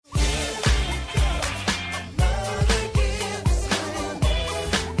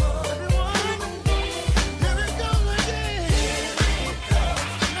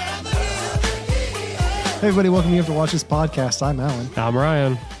Hey everybody, welcome you to Watch This Podcast. I'm Alan. I'm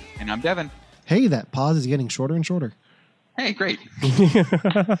Ryan. And I'm Devin. Hey, that pause is getting shorter and shorter. Hey, great.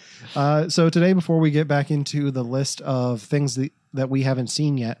 So today, before we get back into the list of things that we haven't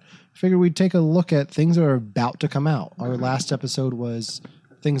seen yet, I figured we'd take a look at things that are about to come out. Our last episode was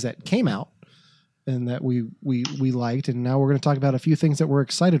things that came out and that we liked, and now we're going to talk about a few things that we're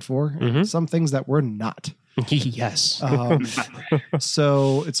excited for, and some things that we're not. Yes.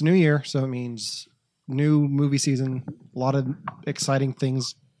 So it's New Year, so it means new movie season, a lot of exciting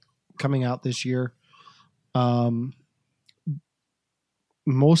things coming out this year.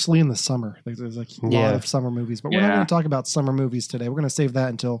 Mostly in the summer. There's like a lot of summer movies, but we're not going to talk about summer movies today. We're going to save that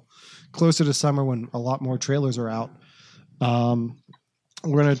until closer to summer when a lot more trailers are out. We're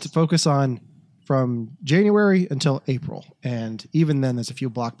going to focus on from January until April, and even then there's a few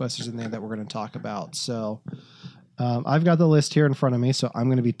blockbusters in there that we're going to talk about. So I've got the list here in front of me, so I'm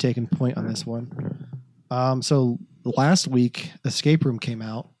going to be taking point on this one. So last week, Escape Room came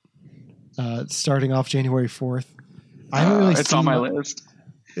out, starting off January 4th. I haven't really it's on my list.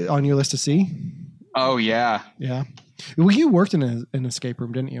 On your list to see? Oh, yeah. Yeah. Well, you worked in an escape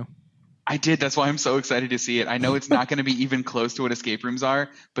room, didn't you? I did. That's why I'm so excited to see it. I know it's not going to be even close to what escape rooms are,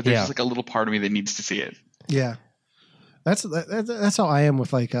 but there's just like a little part of me that needs to see it. Yeah. That's how I am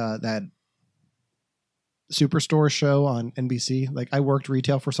with like that Superstore show on NBC. Like I worked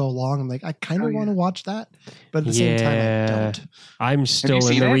retail for so long. I'm like, I kind of want to watch that, but at the same time, I don't. I'm still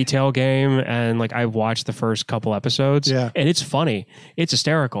in the retail game, and like I've watched the first couple episodes, and it's funny. It's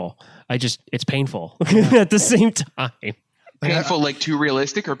hysterical. It's painful at the same time. Painful, like too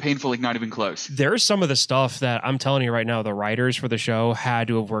realistic, or painful, like not even close? There's some of the stuff that I'm telling you right now, the writers for the show had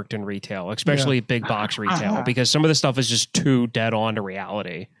to have worked in retail, especially big box retail, because some of the stuff is just too dead on to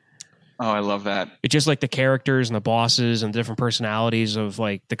reality. Oh, I love that. It's just like the characters and the bosses and different personalities of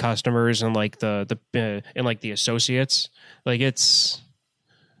like the customers and like the and like the associates. Like it's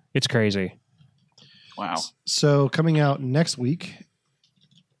crazy. Wow. So coming out next week,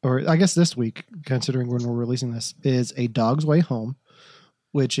 or I guess this week, considering when we're releasing this, is A Dog's Way Home,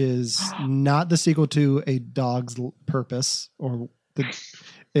 which is not the sequel to A Dog's Purpose,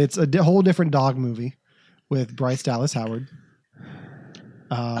 it's a whole different dog movie with Bryce Dallas Howard.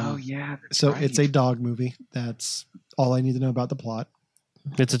 So it's a dog movie. That's all I need to know about the plot.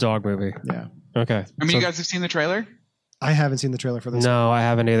 It's a dog movie. Yeah. Okay. I mean, you guys have seen the trailer? I haven't seen the trailer for this. No, I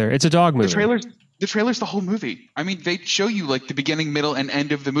haven't either. It's a dog movie. The trailer's the whole movie. I mean, they show you like the beginning, middle, and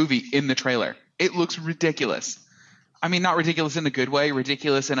end of the movie in the trailer. It looks ridiculous. I mean, not ridiculous in a good way.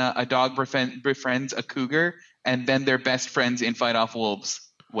 Ridiculous in a dog befriends a cougar, and then they're best friends in Fight Off Wolves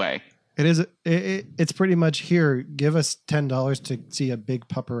way. It is. It's pretty much here. Give us $10 to see a big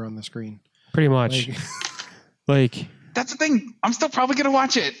pupper on the screen. Pretty much. Like that's the thing. I'm still probably gonna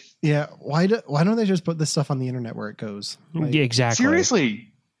watch it. Yeah. Why don't they just put this stuff on the internet where it goes? Like, yeah, exactly.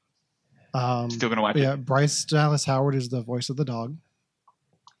 Seriously. Still gonna watch it. Yeah. Bryce Dallas Howard is the voice of the dog.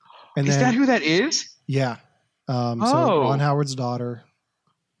 And is that who that is? Yeah. So Ron Howard's daughter.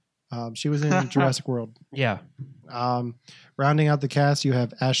 She was in Jurassic World. Yeah. Rounding out the cast, you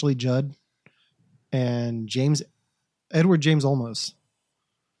have Ashley Judd and Edward James Olmos.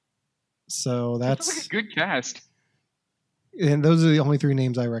 So that's like a good cast. And those are the only three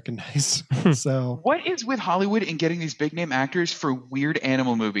names I recognize. So what is with Hollywood and getting these big name actors for weird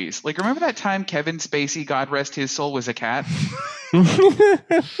animal movies? Like, remember that time Kevin Spacey, God rest his soul, was a cat?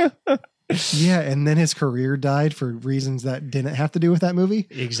 Yeah, and then his career died for reasons that didn't have to do with that movie.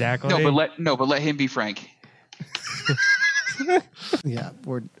 Exactly. No, but let him be frank. Yeah,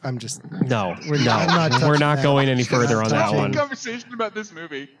 we're not going any further on that one. Conversation about this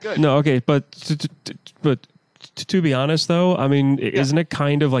movie. Good. No, okay, but to be honest though, I mean, isn't it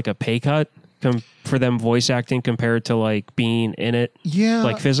kind of like a pay cut for them voice acting compared to like being in it? Yeah,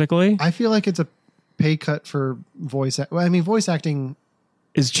 like physically. I feel like it's a pay cut for voice. Well, I mean, voice acting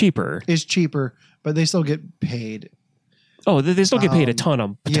is cheaper, but they still get paid. Oh, they still get paid a ton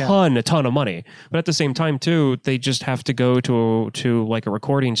of money, but at the same time too, they just have to go to like a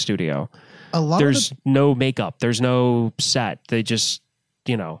recording studio. There's no makeup, there's no set. They just,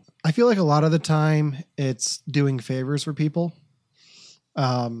 I feel like a lot of the time it's doing favors for people,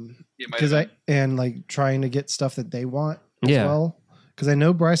 because like trying to get stuff that they want as well. Because I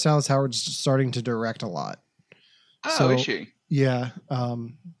know Bryce Dallas Howard's starting to direct a lot. Oh, is she? Yeah,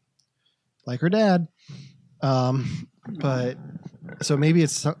 like her dad. But so maybe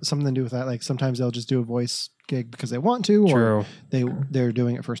it's something to do with that. Like sometimes they'll just do a voice gig because they want to, or they're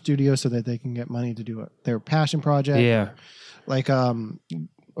doing it for a studio so that they can get money to do their passion project. Yeah. Like,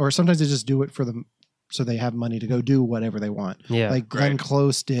 or sometimes they just do it for so they have money to go do whatever they want. Yeah. Like Glenn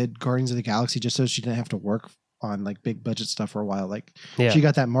Close did Guardians of the Galaxy just so she didn't have to work on like big budget stuff for a while. Like she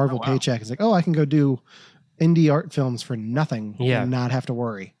got that Marvel paycheck. It's like, oh, I can go do indie art films for nothing and not have to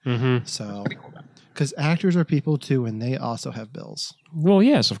worry. Mm-hmm. So, because actors are people too, and they also have bills. Well,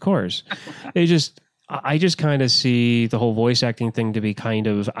 yes, of course. I just kind of see the whole voice acting thing to be kind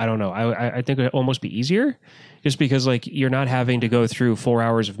of, I don't know. I think it would almost be easier just because like you're not having to go through 4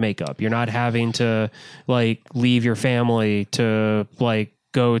 hours of makeup. You're not having to like leave your family to like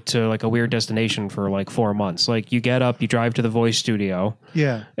go to like a weird destination for like 4 months. Like you get up, you drive to the voice studio,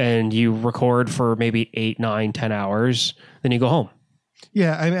 and you record for maybe 8, 9, 10 hours, then you go home.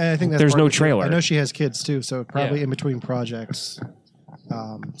 Yeah, I think that's there's no trailer. I know she has kids too, so probably in between projects,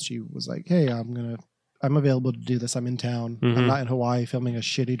 she was like, "Hey, I'm available to do this. I'm in town. I'm not in Hawaii filming a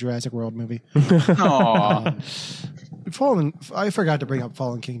shitty Jurassic World movie." I forgot to bring up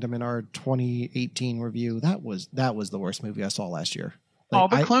Fallen Kingdom in our 2018 review. That was the worst movie I saw last year.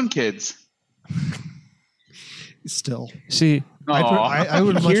 Like, the Clone Kids. Still, see, I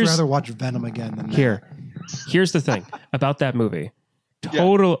would much rather watch Venom again than that. Here's the thing about that movie.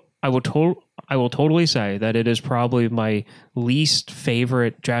 I will totally say that it is probably my least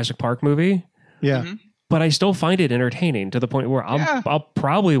favorite Jurassic Park movie. Yeah. But I still find it entertaining to the point where I'll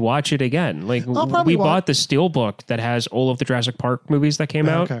probably watch it again. Like we bought the Steelbook that has all of the Jurassic Park movies that came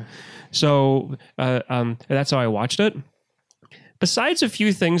out. Okay. So that's how I watched it. Besides a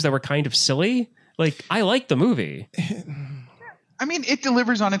few things that were kind of silly, like I liked the movie. I mean, it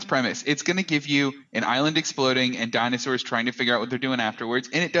delivers on its premise. It's going to give you an island exploding and dinosaurs trying to figure out what they're doing afterwards.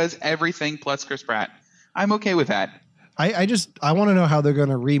 And it does everything plus Chris Pratt. I'm okay with that. I want to know how they're going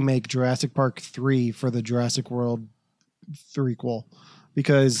to remake Jurassic Park 3 for the Jurassic World threequel,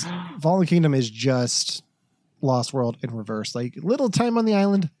 because Fallen Kingdom is just Lost World in reverse. Like little time on the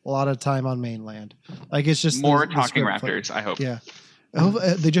island, a lot of time on mainland. Like it's just more talking raptors. I hope. Yeah. I hope,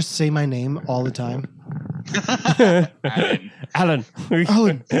 they just say my name all the time. Alan.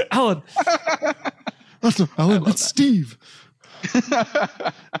 That's not Alan. That's Steve.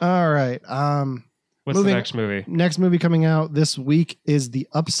 All right. What's the next movie? Next movie coming out this week is The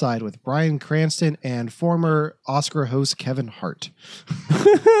Upside with Bryan Cranston and former Oscar host Kevin Hart.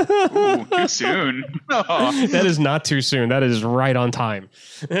 Ooh, too soon. That is not too soon. That is right on time.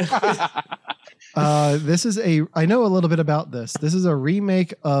 This is I know a little bit about this. This is a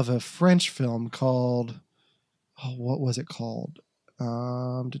remake of a French film called, what was it called?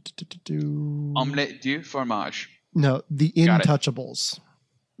 Omelette du fromage. No, The Intouchables.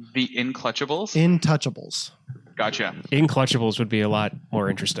 The Inclutchables? Intouchables. Gotcha. Inclutchables would be a lot more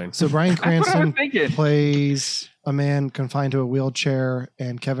interesting. So Bryan Cranston plays a man confined to a wheelchair,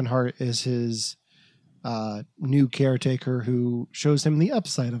 and Kevin Hart is his new caretaker who shows him the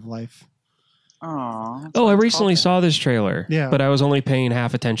upside of life. Aww, I recently saw this trailer, yeah, but I was only paying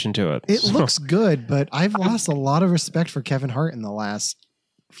half attention to it. It looks good, but I've lost a lot of respect for Kevin Hart in the last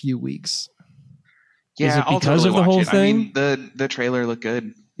few weeks. Yeah, is it because of the whole thing? I mean, the trailer looked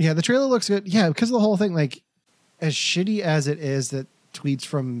good. Yeah, the trailer looks good. Yeah, because of the whole thing. Like, as shitty as it is that tweets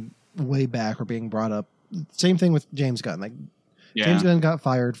from way back are being brought up. Same thing with James Gunn. Like, James Gunn got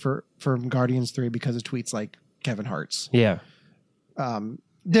fired from Guardians 3 because of tweets like Kevin Hart's. Yeah.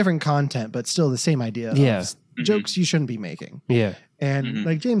 Different content, but still the same idea. Yeah. Of jokes you shouldn't be making. Yeah. And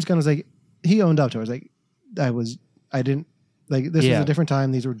like James Gunn was like, he owned up to it. I was like, I didn't like, this was a different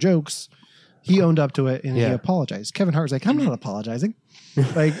time. These were jokes. He owned up to it and he apologized. Kevin Hart was like, I'm not apologizing.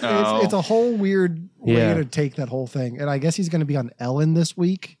 Like it's a whole weird way to take that whole thing. And I guess he's going to be on Ellen this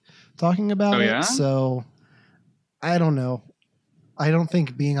week talking about it. So I don't know. I don't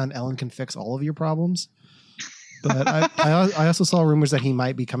think being on Ellen can fix all of your problems. But I also saw rumors that he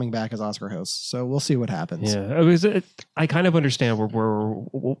might be coming back as Oscar host. So we'll see what happens. Yeah, I kind of understand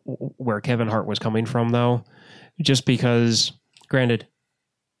where Kevin Hart was coming from, though, just because, granted,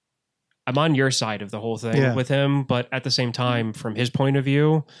 I'm on your side of the whole thing with him, but at the same time, from his point of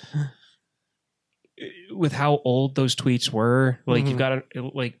view, with how old those tweets were, like you've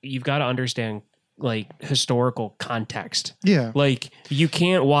got to understand like historical context. Yeah, like you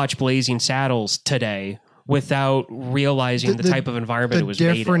can't watch Blazing Saddles today without realizing the type of environment it was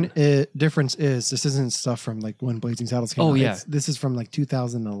made in. Difference is this isn't stuff from like when Blazing Saddles came out. Yeah. This is from like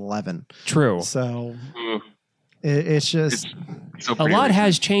 2011. True. So it's just a lot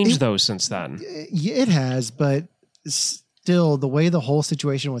has changed though since then. It has, but still the way the whole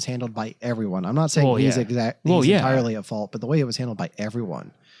situation was handled by everyone. I'm not saying he's entirely at fault, but the way it was handled by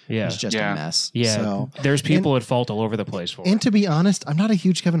everyone. It's just a mess. Yeah. So, there's people at fault all over the place for it. And to be honest, I'm not a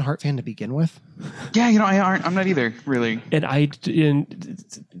huge Kevin Hart fan to begin with. Yeah, I'm not either, really. And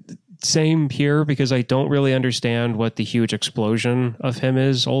same here, because I don't really understand what the huge explosion of him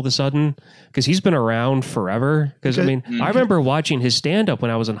is all of a sudden, because he's been around forever. Because I mean, I remember watching his stand-up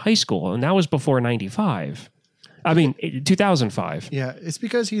when I was in high school, and that was before 95. I mean, 2005. Yeah, it's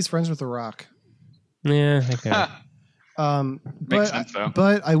because he's friends with The Rock. Yeah, okay. Makes sense, though.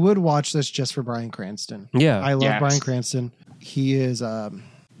 But I would watch this just for Bryan Cranston. Yeah. I love Bryan Cranston. He is... well,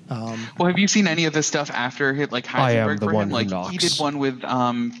 have you seen any of the stuff after like Heisenberg I Am the for One him? Who Like Knocks. he did one with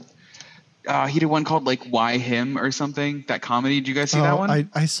he did one called like Why Him or something. That comedy. Did you guys see that one?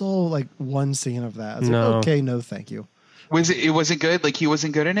 I saw like one scene of that. I was No. like, okay, no, thank you. Was it good? Like he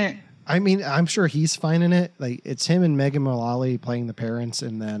wasn't good in it? I mean, I'm sure he's fine in it. Like it's him and Megan Mullally playing the parents,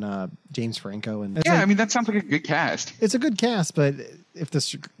 and then James Franco. And Yeah, I mean that sounds like a good cast. it's a good cast, but if the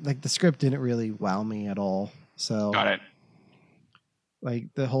script didn't really wow me at all, so Got it.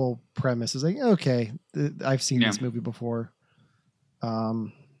 like the whole premise is like okay, I've seen this movie before.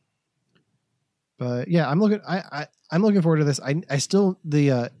 But yeah, I'm looking forward to this. I still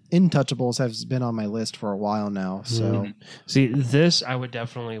the Intouchables has been on my list for a while now. So See, this I would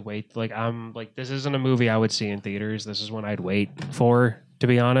definitely wait. Like this isn't a movie I would see in theaters. This is one I'd wait for, to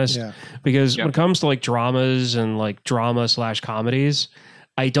be honest. Yeah. Because when it comes to like dramas and like drama/comedies,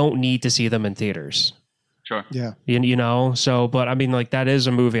 I don't need to see them in theaters. Sure. yeah, You know, so, but I mean, like, that is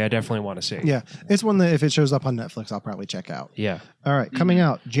a movie I definitely want to see. yeah, it's one that if it shows up on Netflix, I'll probably check out. Yeah. All right, coming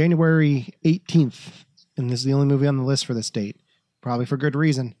out January 18th, and this is the only movie on the list for this date, probably for good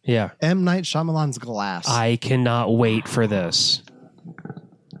reason. Yeah. M. Night Shyamalan's Glass. I cannot wait for this.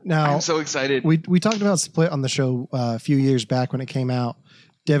 Now, I'm so excited. we talked about Split on the show a few years back when it came out.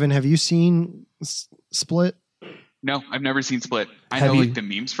 Devin, have you seen Split? No, I've never seen Split. I Have know you- like the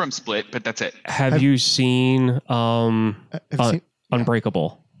memes from Split, but that's it. Have you seen Have you seen?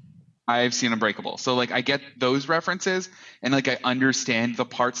 Unbreakable? I've seen Unbreakable. So like I get those references and like I understand the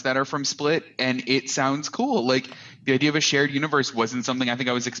parts that are from Split and it sounds cool. Like the idea of a shared universe wasn't something I think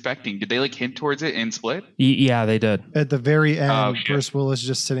I was expecting. Did they like hint towards it in Split? Yeah, they did. At the very end, Oh, shit. Bruce Willis is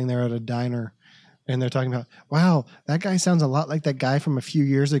just sitting there at a diner, and they're talking about, wow, that guy sounds a lot like that guy from a few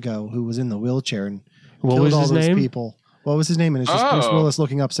years ago who was in the wheelchair and What killed was all his those name? people. What was his name? And it's just Bruce Oh. Willis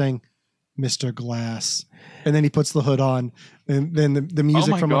looking up saying, Mr. Glass. And then he puts the hood on, and then the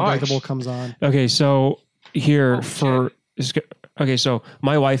music my from gosh. Unbreakable comes on. Okay, so here Oh, okay, so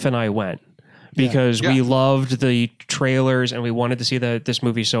my wife and I went because we Yeah. loved the trailers and we wanted to see this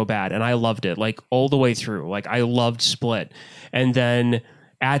movie so bad, and I loved it like all the way through. Like I loved Split, and then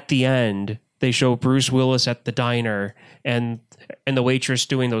at the end they show Bruce Willis at the diner and the waitress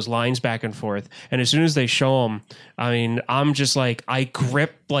doing those lines back and forth. And as soon as they show him, I mean, I'm just like, I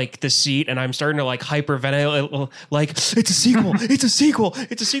grip like the seat and I'm starting to like hyperventilate, like it's a sequel, it's a sequel,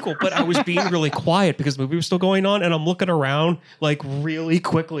 it's a sequel. But I was being really quiet because the movie was still going on, and I'm looking around like really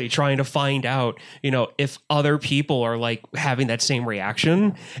quickly trying to find out, you know, if other people are like having that same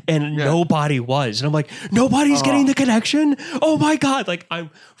reaction, and nobody was. And I'm like, nobody's getting the connection. Oh my God. Like I'm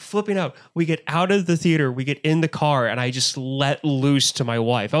flipping out. We get out of the theater, we get in the car, and I just let loose to my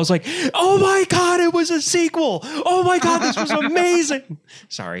wife. I was like, oh my God, it was a sequel. Oh my God, this was amazing.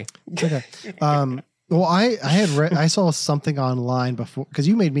 Sorry. Okay. Well, I saw something online before, because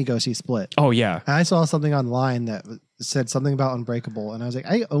you made me go see Split. Oh yeah. And I saw something online that said something about Unbreakable, and I was like,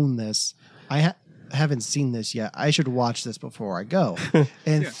 I own this. I haven't seen this yet. I should watch this before I go.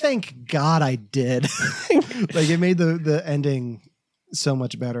 And thank God I did. Like it made the ending so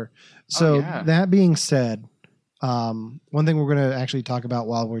much better. So that being said, one thing we're going to actually talk about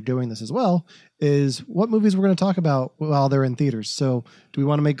while we're doing this as well is what movies we're going to talk about while they're in theaters. So do we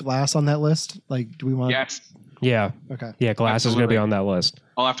want to make Glass on that list? Like, do we want? Yes. Yeah. Okay. Yeah. Glass is going to be on that list.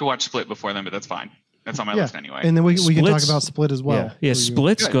 I'll have to watch Split before then, but that's fine. That's on my list anyway. And then we can talk Split's- about Split as well. Yeah.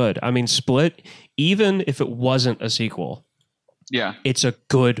 Split's good. I mean, Split, even if it wasn't a sequel, yeah. it's a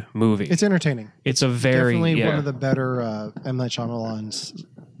good movie. It's entertaining. It's a very Definitely one of the better M. Night Shyamalans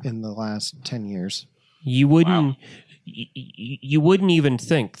in the last 10 years. You wouldn't you wouldn't even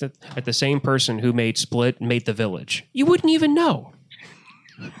think that the same person who made Split made The Village. You wouldn't even know.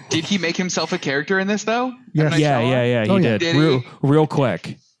 Did he make himself a character in this though? Yes. M. Night Shyamalan? He Oh, yeah. did. Did he? Real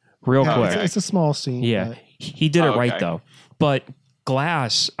quick. Okay. It's a small scene. Yeah. but- He did it Oh, right okay. though. But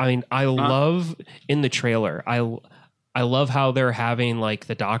Glass, I mean, I love in the trailer. I love how they're having like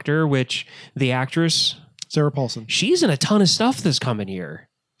the doctor, which the actress, Sarah Paulson. she's in a ton of stuff this coming year.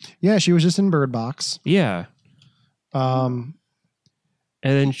 Yeah, she was just in Bird Box. Yeah. Um,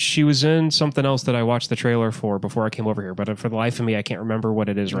 And then she was in something else that I watched the trailer for before I came over here, but for the life of me, I can't remember what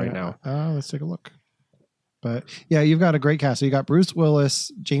it is right now. Let's take a look. But yeah, you've got a great cast. So you got Bruce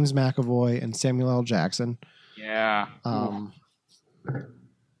Willis, James McAvoy, and Samuel L. Jackson. Yeah.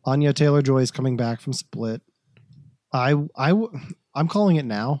 Anya Taylor-Joy is coming back from Split. I'm calling it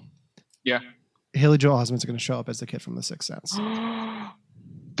now. Yeah. Haley Joel Osment's going to show up as the kid from The Sixth Sense.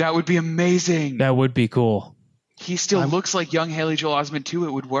 That would be amazing. That would be cool. He still looks like young Haley Joel Osment too.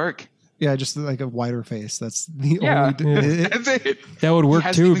 It would work. Yeah, just like a wider face. That's the only. That's it. That would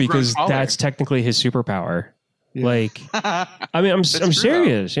work too because that's technically his superpower. Yeah. Like, I mean, I'm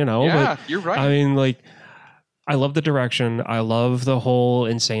serious, you know. Yeah, but, you're right. I mean, like, I love the direction. I love the whole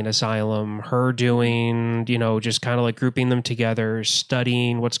insane asylum. Her doing, you know, just kind of like grouping them together,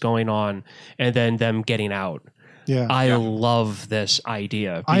 studying what's going on, and then them getting out. Yeah, I love this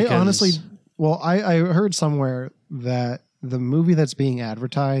idea. I honestly, I heard somewhere that the movie that's being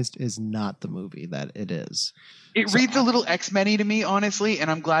advertised is not the movie that it is. It reads a little X-Men-y to me, honestly,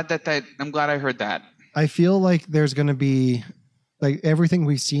 and I'm glad I heard that. I feel like there's going to be like everything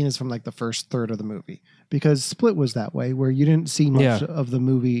we've seen is from like the first third of the movie, because Split was that way where you didn't see much of the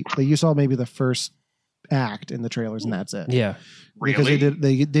movie. Like you saw maybe the first act in the trailers and that's it. Yeah. Because they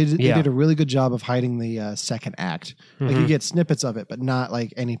did a really good job of hiding the second act. Like you get snippets of it, but not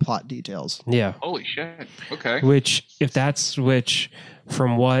like any plot details. Yeah. Holy shit. Okay. Which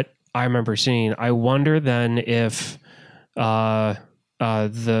from what I remember seeing, I wonder then if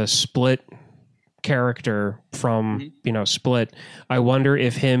the Split character from Split, I wonder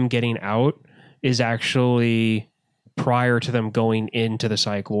if him getting out is actually prior to them going into the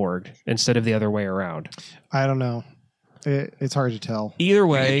psych ward instead of the other way around. I don't know. It's hard to tell. Either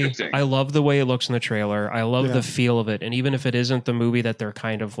way, I love the way it looks in the trailer. I love the feel of it. And even if it isn't the movie that they're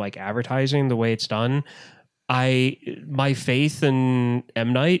kind of like advertising, the way it's done, my faith in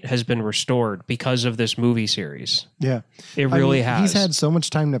M. Night has been restored because of this movie series. Yeah. It really has. He's had so much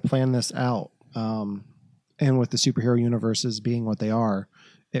time to plan this out. And with the superhero universes being what they are,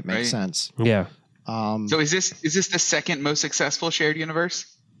 it makes sense. Yeah. So is this the second most successful shared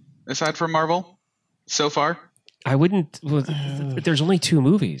universe aside from Marvel so far? I wouldn't. There's only 2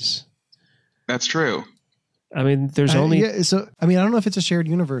 movies. That's true. I mean, there's only. So I mean, I don't know if it's a shared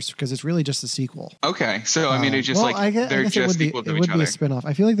universe because it's really just a sequel. Okay, so I mean, it's just they're just equal to each other. It would be a spinoff.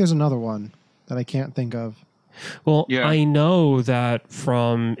 I feel like there's another one that I can't think of. Well, I know that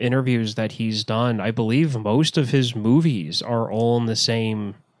from interviews that he's done, I believe most of his movies are all in the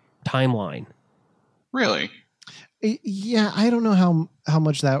same timeline. Really? Yeah, I don't know how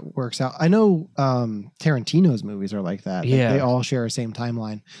much that works out. I know Tarantino's movies are like that. Yeah. They all share the same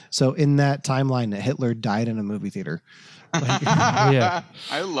timeline. So in that timeline, Hitler died in a movie theater. Like, yeah.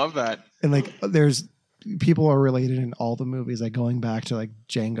 I love that. And like there's people are related in all the movies, like going back to like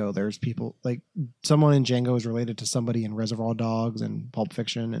Django. There's people like someone in Django is related to somebody in Reservoir Dogs and Pulp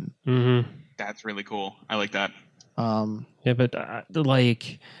Fiction, and that's really cool. I like that. Yeah, but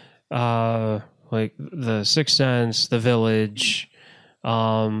like The Sixth Sense, The Village,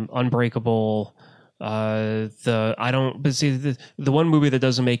 Unbreakable. The one movie that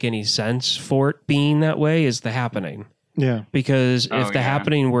doesn't make any sense for it being that way is The Happening. Yeah. Because if The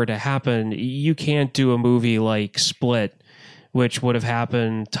Happening were to happen, you can't do a movie like Split, which would have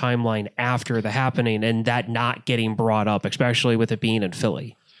happened timeline after The Happening, and that not getting brought up, especially with it being in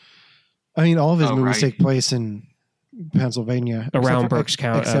Philly. I mean, all of his movies take place in Pennsylvania. Around Berks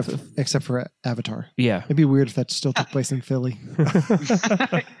County. Except for Avatar. Yeah. It'd be weird if that still took place in Philly.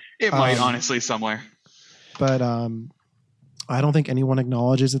 It might, honestly, somewhere. But I don't think anyone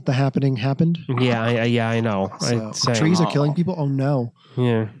acknowledges that The Happening happened. Yeah, I know. So, trees are killing people? Oh, no.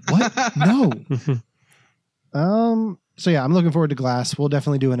 Yeah. What? No. So, yeah, I'm looking forward to Glass. We'll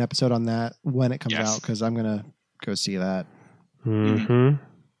definitely do an episode on that when it comes out because I'm going to go see that. Mm-hmm.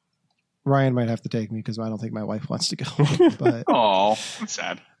 Ryan might have to take me because I don't think my wife wants to go. But oh, that's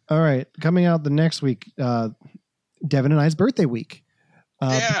sad. All right. Coming out the next week, Devin and I's birthday week.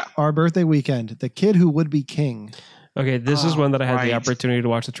 Our birthday weekend. The Kid Who Would Be King. Okay, this is one that I had the opportunity to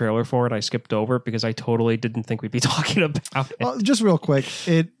watch the trailer for, and I skipped over it because I totally didn't think we'd be talking about it. Well, just real quick,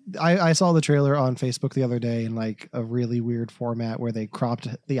 I saw the trailer on Facebook the other day in like a really weird format where they cropped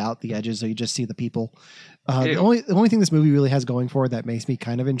out the edges so you just see the people. The only thing this movie really has going for it that makes me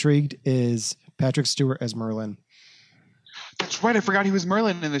kind of intrigued is Patrick Stewart as Merlin. That's right. I forgot he was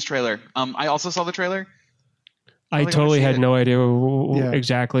Merlin in this trailer. I also saw the trailer. I totally had no idea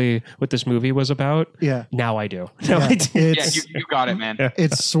exactly what this movie was about. Yeah. Now I do. I do. You got it, man.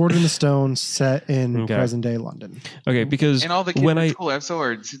 It's Sword in the Stone set in present day London. Okay, because and all the kids cool have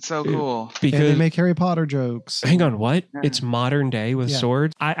swords. It's so cool. Because and they make Harry Potter jokes. Hang on, what? Yeah. It's modern day with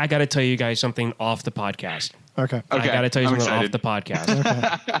swords? I got to tell you guys something off the podcast. Okay. I got to tell you something off the podcast. Okay.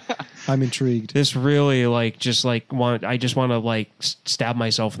 I'm intrigued. This really I just want to stab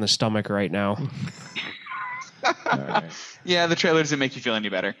myself in the stomach right now. All right. Yeah, the trailer doesn't make you feel any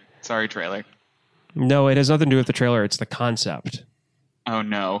better. Sorry, trailer. No, it has nothing to do with the trailer. It's the concept. Oh,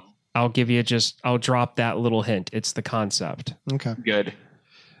 no. I'll drop that little hint. It's the concept. Okay. Good.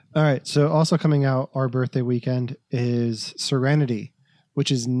 All right. So also coming out our birthday weekend is Serenity,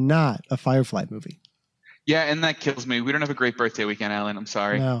 which is not a Firefly movie. Yeah, and that kills me. We don't have a great birthday weekend, Alan. I'm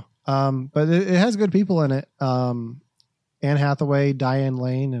sorry. No. But it has good people in it. Anne Hathaway, Diane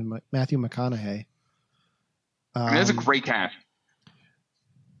Lane, and Matthew McConaughey. That's a great cast.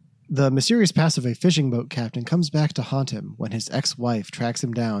 The mysterious past of a fishing boat captain comes back to haunt him when his ex-wife tracks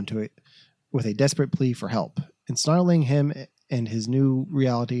him down with a desperate plea for help, installing him in his new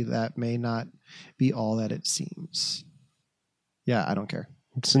reality that may not be all that it seems. Yeah, I don't care.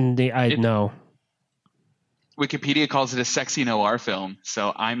 No. Wikipedia calls it a sexy noir film,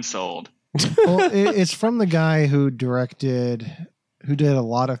 so I'm sold. Well, it's from the guy who did a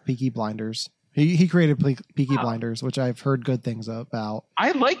lot of Peaky Blinders. He created Peaky Blinders, which I've heard good things about.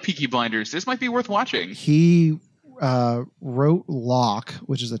 I like Peaky Blinders. This might be worth watching. He wrote Locke,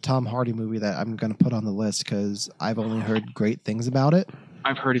 which is a Tom Hardy movie that I'm going to put on the list because I've only heard great things about it.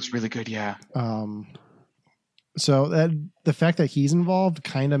 I've heard it's really good, yeah. So the fact that he's involved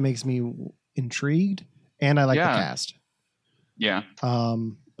kind of makes me intrigued, and I like the cast. Yeah.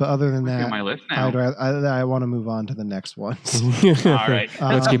 But other than that, on my list now. I want to move on to the next one. All right,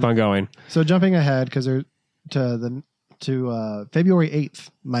 let's keep on going. So jumping ahead because to February 8th,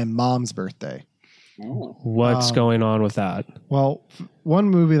 my mom's birthday. Ooh. What's going on with that? Well, one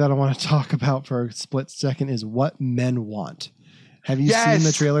movie that I want to talk about for a split second is What Men Want. Have you seen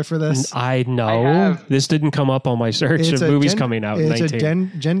the trailer for this? I know. This didn't come up on my search of movies coming out in 19. It's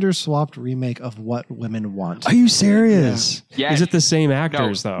a gender-swapped remake of What Women Want. Are you serious? Yeah. Yes. Is it the same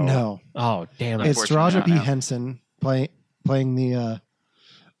actors, though? No. Oh, damn it. It's Taraji P. Henson playing the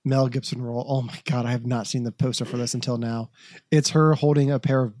Mel Gibson role. Oh, my God. I have not seen the poster for this until now. It's her holding a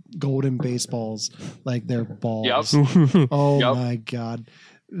pair of golden baseballs like they're balls. Yep. Oh, my God.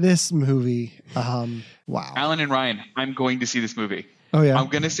 This movie, wow. Alan and Ryan, I'm going to see this movie. Oh, yeah? I'm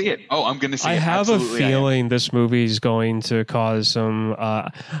going to see it. I'm going to see it. I have Absolutely, a feeling this movie's going to cause some...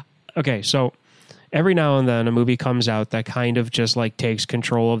 okay, so every now and then a movie comes out that kind of just like takes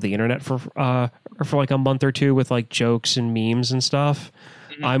control of the internet for like a month or two with like jokes and memes and stuff.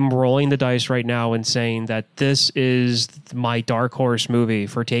 Mm-hmm. I'm rolling the dice right now and saying that this is my dark horse movie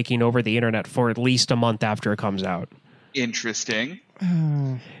for taking over the internet for at least a month after it comes out. Interesting.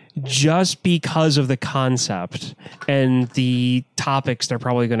 Just because of the concept and the topics they're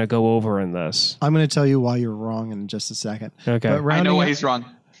probably going to go over in this. I'm going to tell you why you're wrong in just a second. Okay. But I know why he's wrong.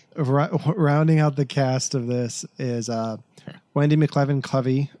 Rounding out the cast of this is Wendy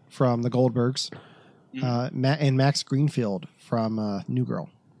McLevin-Covey from The Goldbergs, and Max Greenfield from New Girl.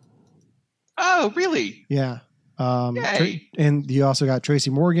 Oh, really? Yeah. Yay. And you also got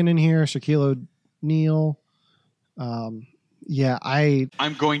Tracy Morgan in here, Shaquille O'Neal.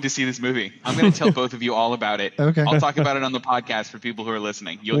 I'm going to see this movie. I'm going to tell both of you all about it. Okay. I'll talk about it on the podcast for people who are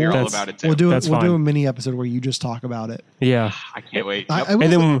listening. You'll hear all about it too. We'll do a mini episode where you just talk about it. Yeah. I can't wait.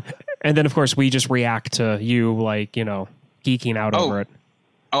 Yep. And then of course we just react to you geeking out over it.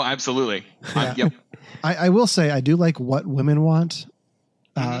 Oh, absolutely. Yeah. Yep. I will say I do like What Women Want.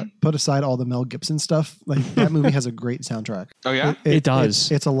 Put aside all the Mel Gibson stuff. Like that movie has a great soundtrack. Oh yeah, it does.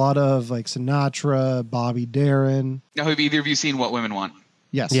 It's a lot of like Sinatra, Bobby Darin. Now, have either of you seen What Women Want?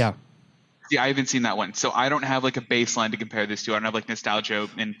 Yes. Yeah. Yeah, I haven't seen that one, so I don't have like a baseline to compare this to. I don't have like nostalgia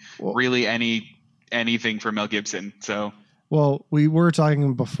and really anything for Mel Gibson. So. Well, we were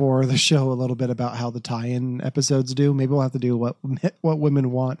talking before the show a little bit about how the tie-in episodes do. Maybe we'll have to do what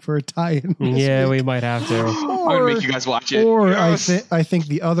women want for a tie-in. Yeah, we might have to. I'm gonna make you guys watch it. Or yes. I think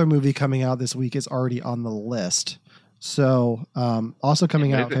the other movie coming out this week is already on the list. So, also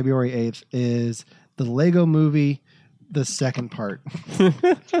coming out February 8th is the Lego Movie, the second part.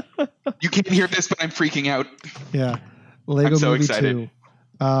 You can't hear this, but I'm freaking out. Yeah, Lego I'm so Movie excited.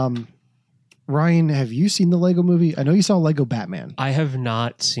 2. Ryan, have you seen the Lego Movie? I know you saw Lego Batman. I have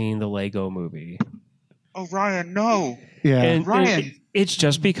not seen the Lego Movie. Oh, Ryan, no. Yeah. And Ryan. It's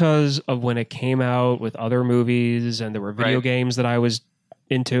just because of when it came out with other movies and there were video games that I was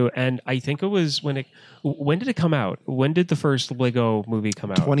into. And I think it was when did it come out? When did the first Lego movie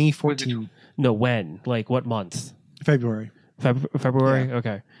come out? 2014. No, when? Like what month? February. February? Yeah.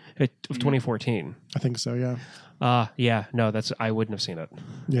 Okay. of 2014. I think so. Yeah. Yeah. No, I wouldn't have seen it.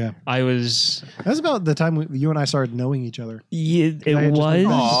 Yeah. That's about the time you and I started knowing each other. Yeah, it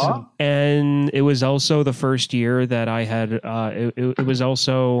was, and it was also the first year that I had. It was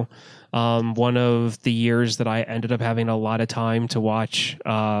also one of the years that I ended up having a lot of time to watch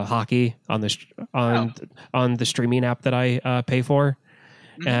hockey on the streaming app that I pay for,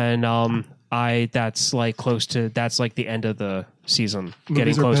 and that's like the end of the season. Movies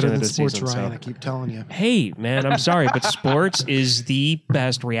getting close to the end of the season. Ryan, so. I keep telling you. Hey, man, I'm sorry, but sports is the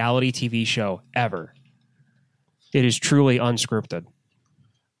best reality TV show ever. It is truly unscripted.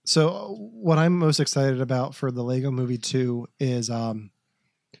 So what I'm most excited about for the Lego Movie 2 is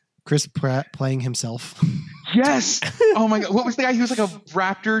Chris Pratt playing himself. Yes. Oh my God. What was the guy? He was like a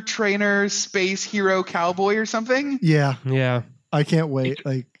raptor trainer, space hero, cowboy or something. Yeah. Yeah. I can't wait.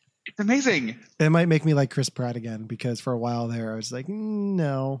 It's amazing. It might make me like Chris Pratt again, because for a while there I was like,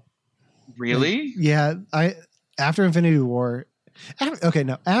 no. Really? After Infinity War.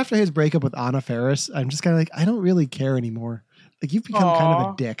 After his breakup with Anna Faris, I'm just kind of like, I don't really care anymore. Like, you've become kind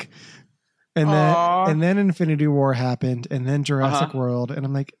of a dick. And then Infinity War happened, and then Jurassic World, and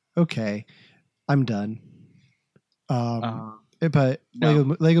I'm like, okay, I'm done. But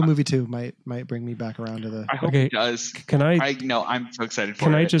no. Lego Movie 2 might bring me back around to the. I hope it does. I'm so excited for it.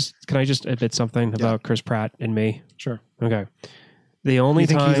 Can I just admit something about Chris Pratt and me? Sure. Okay. The only you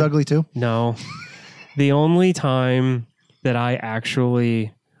think he's ugly too? No. The only time that I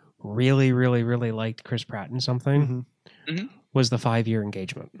actually really, really, really liked Chris Pratt in something was the 5-year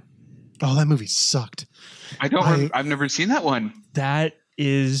Engagement. Oh, that movie sucked. I've never seen that one. That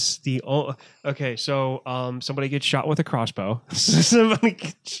is okay. So, somebody gets shot with a crossbow.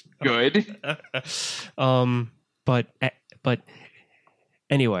 Good. But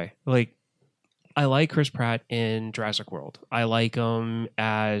anyway, like, I like Chris Pratt in Jurassic World. I like him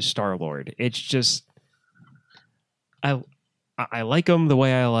as Star-Lord. It's just, I like him the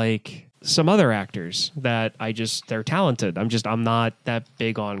way I like some other actors that they're talented. I'm not that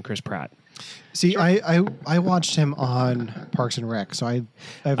big on Chris Pratt. See, I watched him on Parks and Rec, so I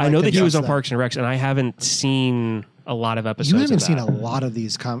know that he was on Parks and Rec, and I haven't seen a lot of episodes. You haven't seen a lot of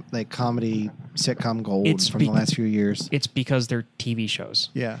these comedy sitcom gold from the last few years. It's because they're TV shows.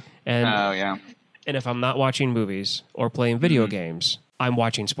 Yeah. And and if I'm not watching movies or playing video games, I'm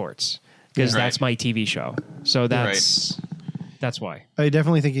watching sports, because that's my TV show. So that's why. I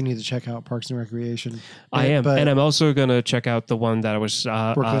definitely think you need to check out Parks and Recreation. I am. And I'm also going to check out the one that was...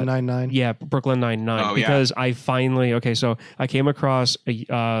 Brooklyn Nine-Nine. Yeah, Brooklyn Nine-Nine. Because I finally... Okay, so I came across a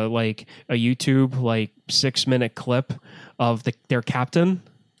YouTube 6-minute clip of their captain.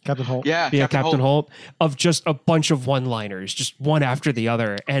 Captain Holt. Yeah, Captain Holt. Of just a bunch of one-liners, just one after the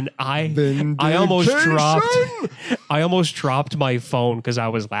other. And I almost dropped my phone because I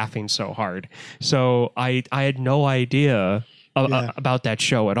was laughing so hard. So I had no idea about that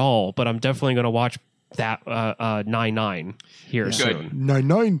show at all, but I'm definitely going to watch that 9-9 here soon.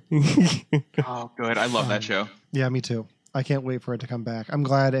 9-9. Oh, good. I love that show. Yeah, me too. I can't wait for it to come back. I'm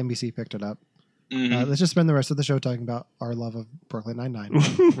glad NBC picked it up. Mm-hmm. Let's just spend the rest of the show talking about our love of Brooklyn Nine-Nine.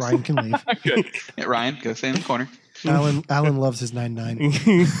 Ryan can leave. Good. Yeah, Ryan, go stay in the corner. Alan loves his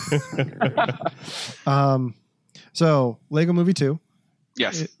 9-9. So Lego Movie 2.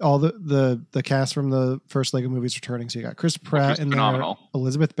 Yes. All the cast from the first Lego movies returning. So you got Chris Pratt in there,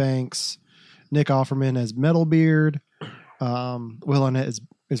 Elizabeth Banks, Nick Offerman as Metalbeard, Will Arnett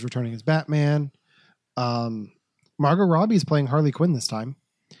is returning as Batman. Margot Robbie is playing Harley Quinn this time.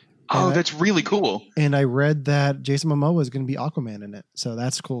 Oh, that's really cool. And I read that Jason Momoa is going to be Aquaman in it, so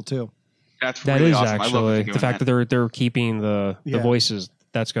that's cool too. That is awesome. Actually I love the fact that they're keeping the voices.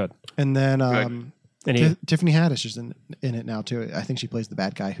 That's good. And then Tiffany Haddish is in it now too. I think she plays the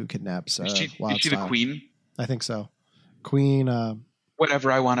bad guy who kidnaps. Is she the queen? I think so. Queen. Whatever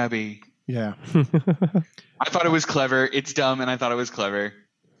I want to be. Yeah. I thought it was clever. It's dumb, and I thought it was clever.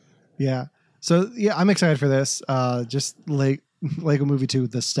 Yeah. So yeah, I'm excited for this. Just Lego Movie 2,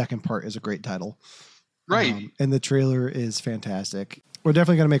 the second part is a great title. Right. And the trailer is fantastic. We're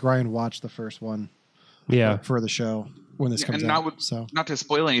definitely going to make Ryan watch the first one. Yeah. For the show when this comes out. Not to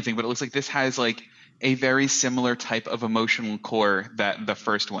spoil anything, but it looks like this has a very similar type of emotional core that the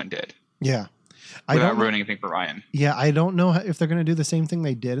first one did. Yeah. Without ruining anything for Ryan. Yeah, I don't know if they're going to do the same thing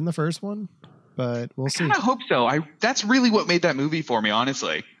they did in the first one, but we'll see. I kind of hope so. That's really what made that movie for me,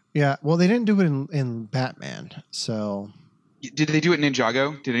 honestly. Yeah, well, they didn't do it in Batman, so... Did they do it in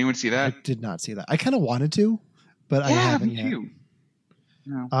Ninjago? Did anyone see that? I did not see that. I kind of wanted to, but I haven't yet.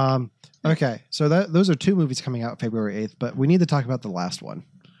 No. Okay, so those are two movies coming out February 8th, but we need to talk about the last one.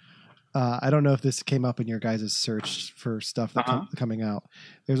 I don't know if this came up in your guys' search for stuff that coming out.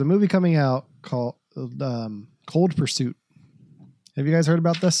 There's a movie coming out called Cold Pursuit. Have you guys heard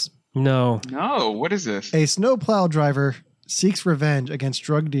about this? No. What is this? A snowplow driver seeks revenge against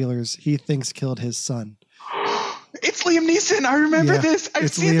drug dealers he thinks killed his son. It's Liam Neeson. I remember this.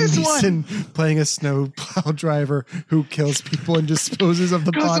 I've seen this one. Playing a snowplow driver who kills people and disposes of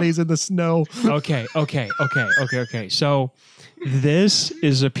the bodies in the snow. Okay. So this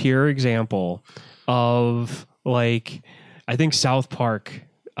is a pure example of like, I think South Park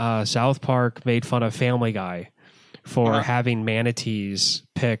made fun of Family Guy for having manatees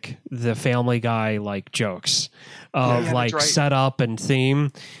pick the Family Guy like jokes of set up and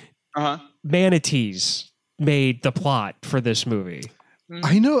theme. Manatees made the plot for this movie.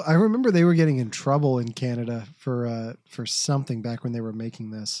 I know. I remember they were getting in trouble in Canada for something back when they were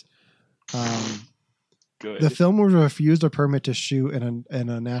making this. Good. The film was refused a permit to shoot in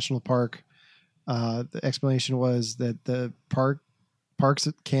a national park. The explanation was that the Parks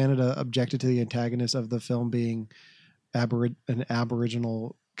Canada objected to the antagonist of the film being an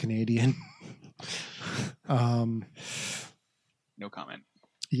Aboriginal Canadian. No comment.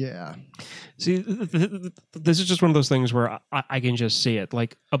 Yeah. See, this is just one of those things where I can just see it.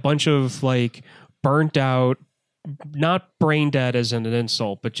 Like a bunch of like burnt out, not brain dead as an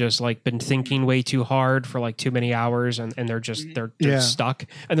insult, but just like been thinking way too hard for like too many hours and they're stuck.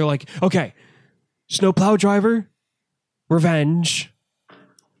 And they're like, okay, snowplow driver, revenge,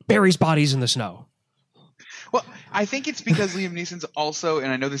 buries bodies in the snow. Well, I think it's because Liam Neeson's also,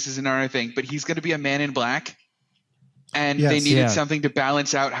 and I know this isn't our thing, but he's going to be a Man in Black. And they needed something to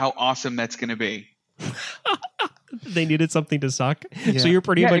balance out how awesome that's going to be. They needed something to suck. Yeah. So you're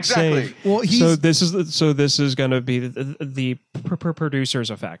pretty much saying, well, this is going to be the producer's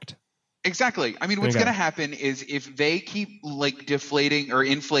effect. Exactly. I mean, what's going to happen is if they keep like deflating or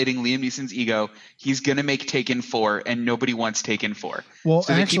inflating Liam Neeson's ego, he's going to make Taken 4 and nobody wants Taken 4. Well,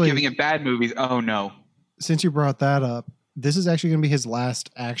 so they keep giving him bad movies. Oh no. Since you brought that up, this is actually going to be his last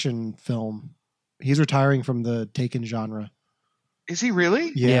action film. He's retiring from the Taken genre. Is he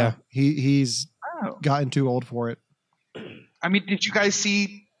really? Yeah. He's gotten too old for it. I mean, did you guys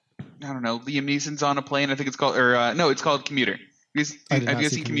see, I don't know, Liam Neeson's on a plane? I think it's called, it's called Commuter. Have you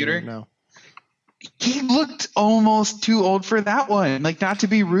guys seen Commuter? No. He looked almost too old for that one. Like, not to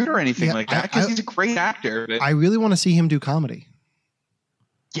be rude or anything like that, because he's a great actor. But... I really want to see him do comedy.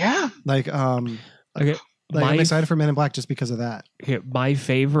 Yeah. Like, okay. I'm excited for Men in Black just because of that. Okay, my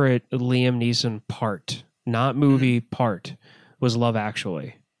favorite Liam Neeson part, not movie part, was Love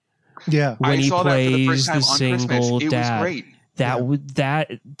Actually. Yeah, when he plays the single dad, it was great. That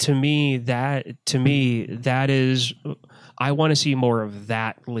to me, that is. I want to see more of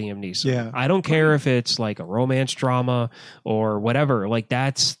that Liam Neeson. Yeah. I don't care if it's like a romance drama or whatever. Like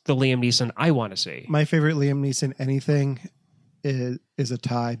that's the Liam Neeson I want to see. My favorite Liam Neeson anything is a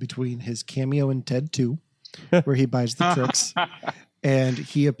tie between his cameo in Ted 2. Where he buys the tricks, and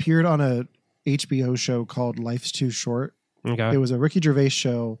he appeared on a HBO show called Life's Too Short. Okay. It was a Ricky Gervais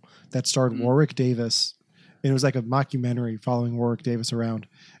show that starred Warwick Davis. It was like a mockumentary following Warwick Davis around.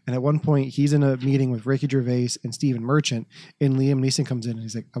 And at one point, he's in a meeting with Ricky Gervais and Stephen Merchant, and Liam Neeson comes in and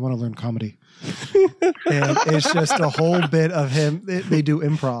he's like, I want to learn comedy. And it's just a whole bit of him. They do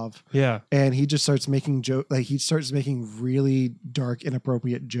improv. Yeah. And he just starts making he starts making really dark,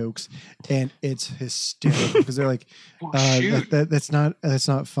 inappropriate jokes. And it's hysterical because they're like, that's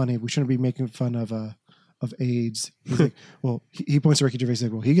not funny. We shouldn't be making fun of AIDS. He's like, well, he points to Ricky Gervais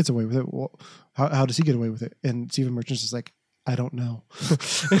like, well, he gets away with it. Well, how does he get away with it? And Stephen Merchant's just like, I don't know.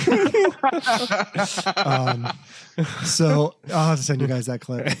 So I'll have to send you guys that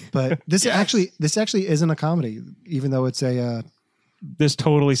clip. But this actually isn't a comedy, even though it's a. This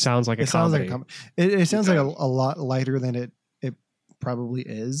totally sounds like a comedy. Sounds like a comedy. It sounds like a lot lighter than it probably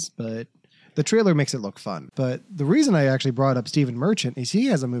is, but the trailer makes it look fun. But the reason I actually brought up Stephen Merchant is he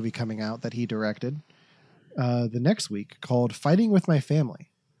has a movie coming out that he directed the next week called Fighting with My Family.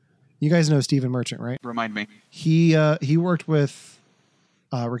 You guys know Stephen Merchant, right? Remind me. He worked with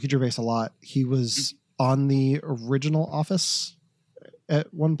Ricky Gervais a lot. He was on the original Office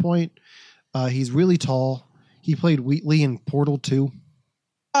at one point. He's really tall. He played Wheatley in Portal 2.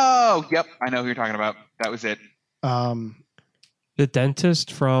 Oh, yep. I know who you're talking about. That was it. The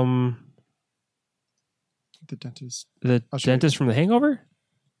dentist from... The dentist. The dentist from The Hangover?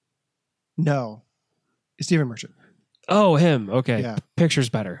 No. It's Stephen Merchant. Oh, him. Okay. Yeah. Picture's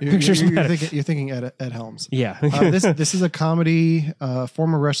better. You're thinking Ed Helms. Yeah. This is a comedy.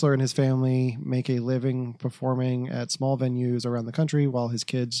 Former wrestler and his family make a living performing at small venues around the country while his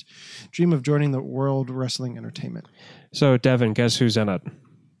kids dream of joining the World Wrestling Entertainment. So, Devin, guess who's in it?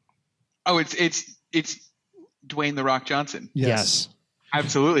 Oh, it's Dwayne The Rock Johnson. Yes.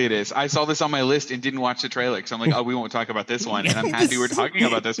 Absolutely it is. I saw this on my list and didn't watch the trailer because I'm like, oh, we won't talk about this one. And I'm happy we're talking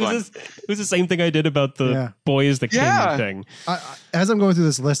about this one. It was the same thing I did about the Boy is the King thing. As I'm going through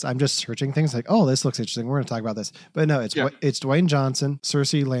this list, I'm just searching things like, oh, this looks interesting. We're going to talk about this. But no, it's Dwayne Johnson,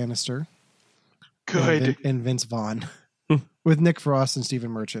 Cersei Lannister. Good. And Vince Vaughn. With Nick Frost and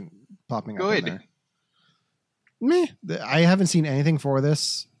Stephen Merchant popping up in there. Meh. I haven't seen anything for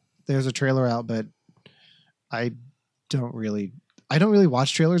this. There's a trailer out, but I don't really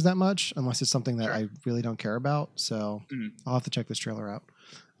watch trailers that much unless it's something that I really don't care about. So I'll have to check this trailer out.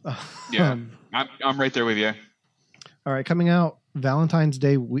 I'm right there with you. All right, coming out Valentine's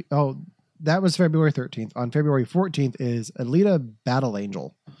Day. That was February 13th. On February 14th is Alita Battle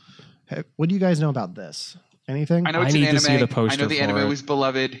Angel. What do you guys know about this? Anything? I know it's an anime. To see the poster. I know the anime was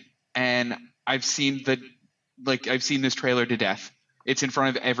beloved, and I've seen this trailer to death. It's in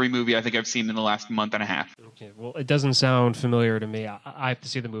front of every movie I think I've seen in the last month and a half. Okay, well, it doesn't sound familiar to me. I have to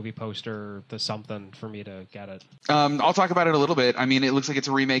see the movie poster or the something for me to get it. I'll talk about it a little bit. I mean, it looks like it's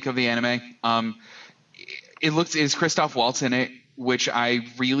a remake of the anime. Is Christoph Waltz in it, which I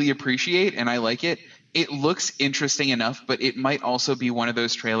really appreciate, and I like it. It looks interesting enough, but it might also be one of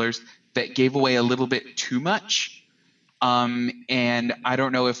those trailers that gave away a little bit too much. And I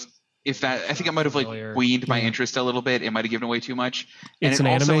don't know if that, I think it might have weaned my interest a little bit. It might have given away too much. And it's an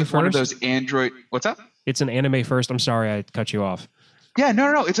anime first? One of those Android. What's up? It's an anime first. I'm sorry I cut you off. Yeah,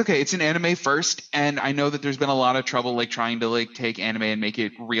 no. It's okay. It's an anime first. And I know that there's been a lot of trouble trying to take anime and make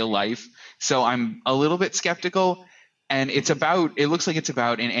it real life. So I'm a little bit skeptical. And it looks like it's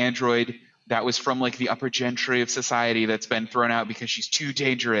about an android that was from the upper gentry of society that's been thrown out because she's too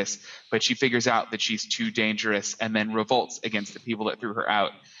dangerous. But she figures out that she's too dangerous and then revolts against the people that threw her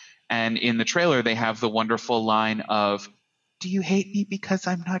out. And in the trailer, they have the wonderful line of, "Do you hate me because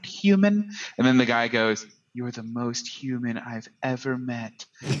I'm not human?" And then the guy goes, "You're the most human I've ever met."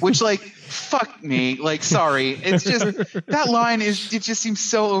 Which, fuck me. Sorry. It's just, that line it just seems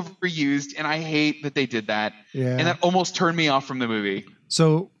so overused, and I hate that they did that. Yeah. And that almost turned me off from the movie.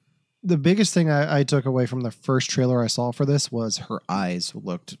 So the biggest thing I took away from the first trailer I saw for this was her eyes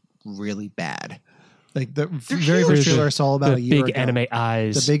looked really bad. The very first trailer I saw about a year ago. The big anime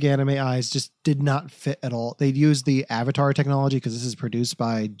eyes. The big anime eyes just did not fit at all. They'd used the Avatar technology because this is produced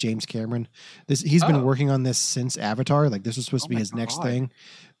by James Cameron. He's been working on this since Avatar. This was supposed to be his next thing.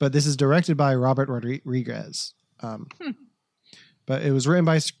 But this is directed by Robert Rodriguez. But it was written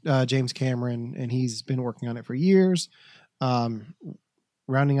by James Cameron, and he's been working on it for years.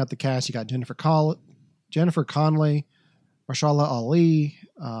 Rounding out the cast, you got Jennifer Connelly, Mahershala Ali,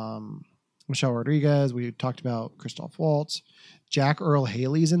 Michelle Rodriguez. We talked about Christoph Waltz. Jack Earl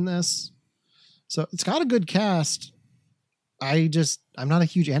Haley's in this. So it's got a good cast. I'm not a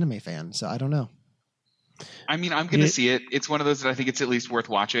huge anime fan, so I don't know. I mean, I'm going to see it. It's one of those that I think it's at least worth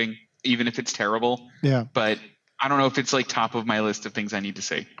watching, even if it's terrible. Yeah. But I don't know if it's top of my list of things I need to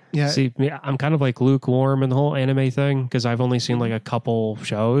see. Yeah. See, I'm kind of lukewarm in the whole anime thing because I've only seen a couple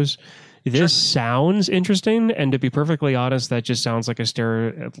shows. This sounds interesting, and to be perfectly honest, that just sounds like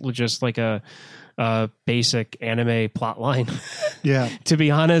a basic anime plot line. Yeah. To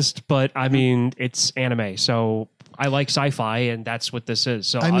be honest, but I mean, it's anime, so I like sci-fi, and that's what this is.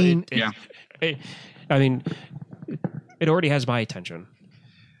 So it already has my attention.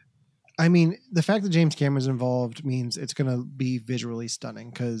 I mean, the fact that James Cameron's involved means it's going to be visually stunning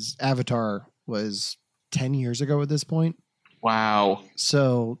because Avatar was 10 years ago at this point. Wow.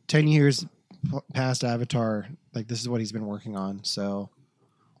 So 10 years past Avatar, this is what he's been working on. So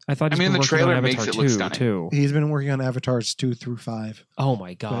I thought the trailer makes it look stunning too. He's been working on Avatars 2 through 5. Oh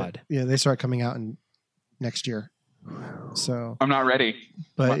my God. But, they start coming out next year. So I'm not ready.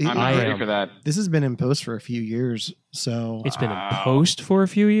 But I'm not ready for that. This has been in post for a few years. So it's been in post for a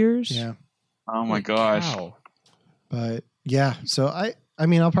few years. Yeah. Oh my gosh. Wow. But yeah, so I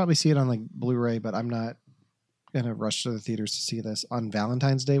mean, I'll probably see it on Blu-ray, but I'm not gonna rush to the theaters to see this on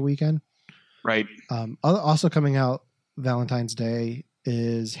Valentine's Day weekend. Right. Also coming out Valentine's Day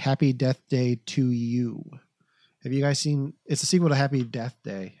is Happy Death Day to You. Have you guys seen? It's a sequel to Happy Death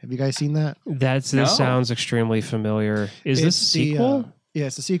Day. Have you guys seen that? This sounds extremely familiar. Is this a sequel? Yeah,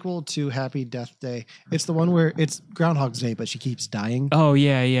 it's a sequel to Happy Death Day. It's the one where it's Groundhog's Day, but she keeps dying. Oh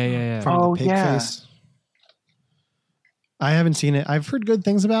yeah. From the pig face. I haven't seen it. I've heard good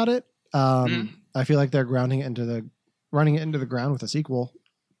things about it. I feel like they're running it into the ground with a sequel.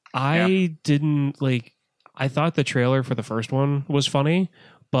 I didn't I thought the trailer for the first one was funny,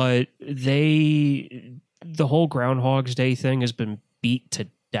 but the whole Groundhog's Day thing has been beat to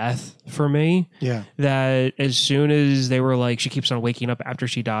death for me. Yeah. That as soon as they were like, she keeps on waking up after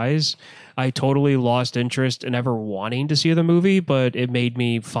she dies, I totally lost interest in ever wanting to see the movie, but it made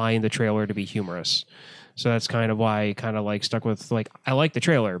me find the trailer to be humorous. So that's kind of why I kind of like stuck with like, I like the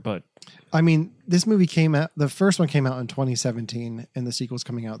trailer, but I mean, this movie came out, the first one came out in 2017 and the sequel's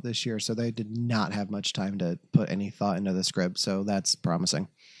coming out this year. So they did not have much time to put any thought into the script. So that's promising.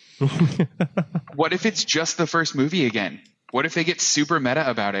 What if it's just the first movie again? What if they get super meta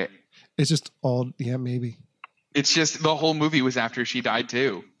about it? It's just all, yeah, maybe. It's just the whole movie was after she died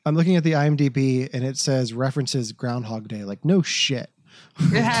too. I'm looking at the IMDb and it says references Groundhog Day. Like, no shit.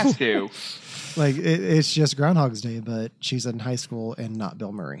 It has to. Like, it's just Groundhog's Day, but she's in high school and not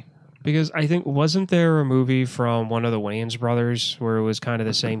Bill Murray. because I think, wasn't there a movie from one of the Wayans brothers where it was kind of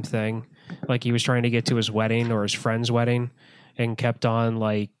the same thing? Like he was trying to get to his wedding or his friend's wedding and kept on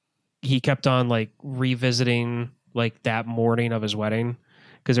revisiting like that morning of his wedding.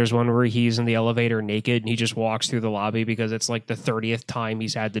 Because there's one where he's in the elevator naked and he just walks through the lobby because it's like the 30th time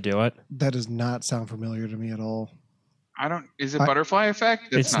he's had to do it. That does not sound familiar to me at all. Is it Butterfly Effect?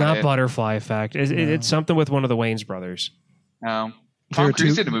 It's not Butterfly Effect. It's something with one of the Wayans brothers. No. Tom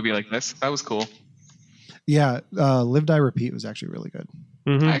Cruise did a movie like this. That was cool. Yeah. Live, Die, Repeat was actually really good.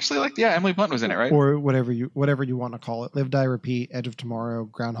 Mm-hmm. I actually liked, Emily Blunt was in it, right? Or whatever you want to call it. Live, Die, Repeat, Edge of Tomorrow,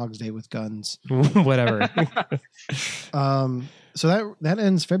 Groundhog's Day with guns. Whatever. So that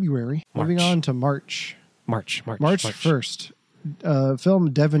ends February. March. Moving on to March. March 1st.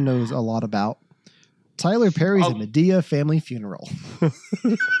 Film Devin knows a lot about. Tyler Perry's A Medea Family Funeral.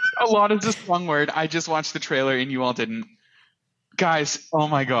 A lot is a strong word. I just watched the trailer and you all didn't. Guys, oh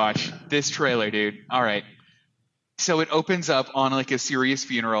my gosh. This trailer, dude. All right. So it opens up on like a serious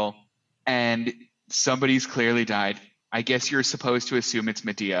funeral and somebody's clearly died. I guess you're supposed to assume it's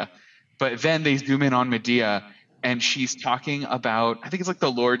Medea. But then they zoom in on Medea and she's talking about, I think it's like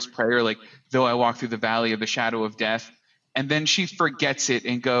the Lord's Prayer, like, though I walk through the valley of the shadow of death. And then she forgets it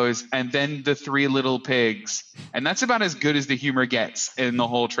and goes, and then the three little pigs. And that's about as good as the humor gets in the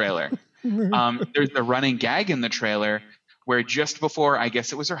whole trailer. There's a running gag in the trailer where just before, I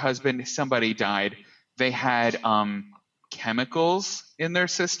guess it was her husband, somebody died. They had chemicals in their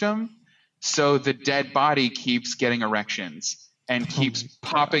system. So the dead body keeps getting erections and keeps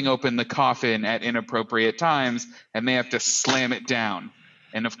popping open the coffin at inappropriate times. And they have to slam it down.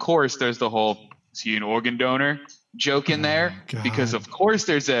 And of course, there's the whole, is he an organ donor joke in there? Because of course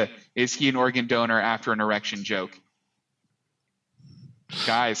there's a, is he an organ donor after an erection joke?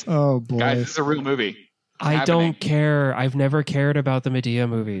 Guys, this is a real movie. I don't care. I've never cared about the Medea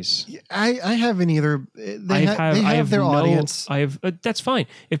movies. I haven't either. They have their audience. That's fine.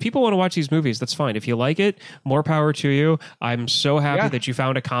 If people want to watch these movies, that's fine. If you like it, more power to you. I'm so happy that you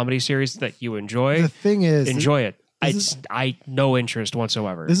found a comedy series that you enjoy. The thing is, enjoy it. I no interest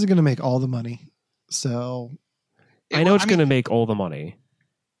whatsoever. This is going to make all the money. So I know it's going to make all the money.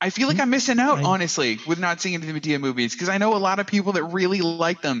 I feel like I'm missing out, honestly, with not seeing the Medea movies, because I know a lot of people that really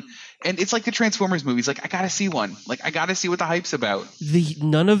like them. And it's like the Transformers movies. Like, I got to see one. Like, I got to see what the hype's about.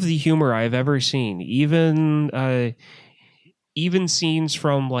 None of the humor I've ever seen, even scenes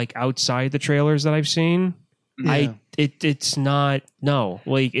from like outside the trailers that I've seen, it's not not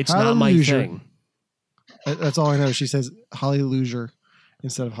my thing. That's all I know. She says hallelujah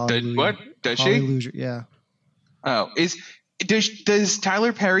instead of hallelujah. What? Does hallelujah. she? Yeah. Oh, does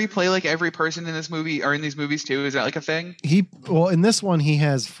Tyler Perry play like every person in this movie or in these movies too? Is that like a thing? In this one he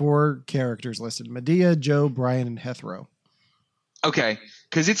has 4 characters listed: Medea, Joe, Brian, and Hethro. Okay,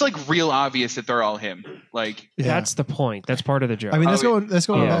 because it's like real obvious that they're all him. Like that's the point. That's part of the joke. I mean, that's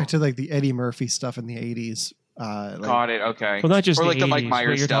going back to like the Eddie Murphy stuff in the 80s. Got it. Okay. Well, not just or like the 80s, Mike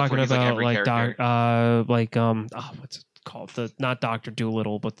Myers you're stuff. Talking about like what's it called? Not Dr.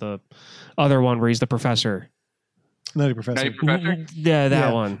 Dolittle, but the other one where he's the professor. Nutty Professor. Yeah,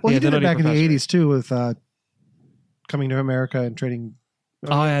 that one. Well, he did it back Professor. in the 80s too with Coming to America and Trading.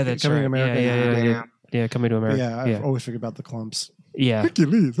 Oh, yeah, that's Coming right. to America. Yeah, Coming to America. Yeah, I've always forget about the clumps. Yeah.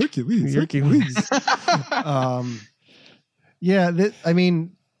 Hercules.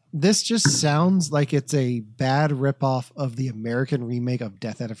 This just sounds like it's a bad ripoff of the American remake of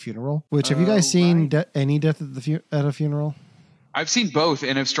Death at a Funeral. Which, have you guys seen any Death at a Funeral? I've seen both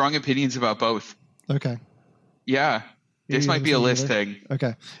and have strong opinions about both. Okay. Yeah. This might be a list thing.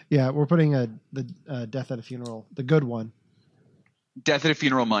 Okay. Yeah, we're putting the Death at a Funeral, the good one. Death at a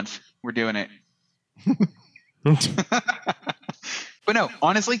Funeral month. We're doing it. But no,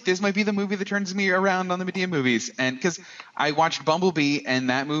 honestly, this might be the movie that turns me around on the Medea movies. And because I watched Bumblebee and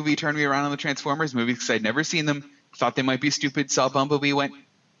that movie turned me around on the Transformers movies because I'd never seen them, thought they might be stupid, saw Bumblebee, went,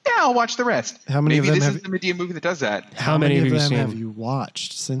 yeah, I'll watch the rest. How many Maybe of them this is the Medea movie that does that. How many of them have you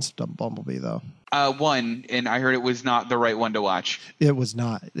watched since Bumblebee, though? One, and I heard it was not the right one to watch. It was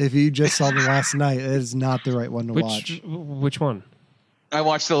not. If you just saw them last night, it is not the right one to watch. Which one? I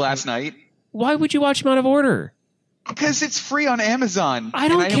watched the last night. Why would you watch them out of order? Because it's free on Amazon. I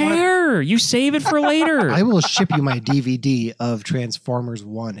don't care. You save it for later. I will ship you my DVD of Transformers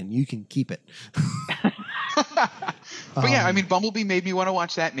 1 and you can keep it. But yeah, I mean, Bumblebee made me want to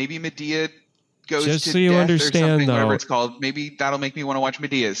watch that. Maybe Medea goes just to so you death understand, or something, though, whatever it's called. Maybe that'll make me want to watch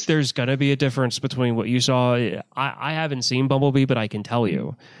Medea's. There's going to be a difference between what you saw. I haven't seen Bumblebee, but I can tell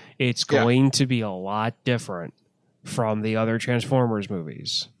you it's going to be a lot different from the other Transformers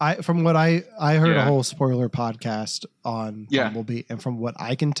movies. From what I heard a whole spoiler podcast on Bumblebee, and from what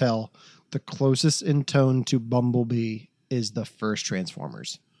I can tell, the closest in tone to Bumblebee is the first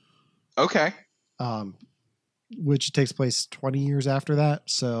Transformers. Okay. Which takes place 20 years after that,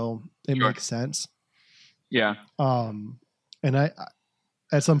 so it makes sense. Yeah. And I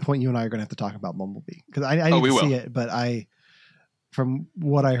at some point you and I are going to have to talk about Bumblebee because I didn't see it, but from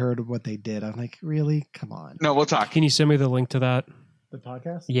what I heard of what they did, I'm like, really? Come on. No, we'll talk. Can you send me the link to that? The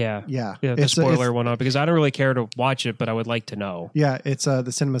podcast? Yeah. Yeah. The spoiler one, because I don't really care to watch it, but I would like to know. Yeah, it's the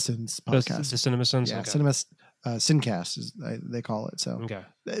CinemaSins podcast. The CinemaSins? Yeah, okay. Sincast is they call it. So okay.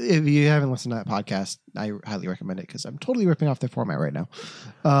 If you haven't listened to that podcast, I highly recommend it because I'm totally ripping off their format right now.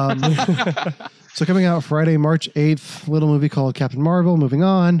 So coming out Friday, March 8th, little movie called Captain Marvel. Moving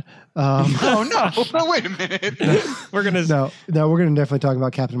on. Oh no! Wait a minute. we're gonna definitely talk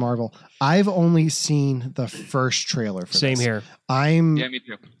about Captain Marvel. I've only seen the first trailer for Same this. here. Yeah, me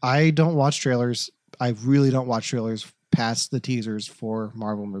too. I don't watch trailers. I really don't watch trailers past the teasers for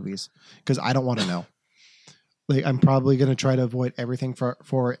Marvel movies because I don't want to know. Like, I'm probably going to try to avoid everything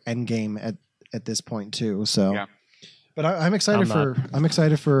for Endgame at this point too. So, but I'm excited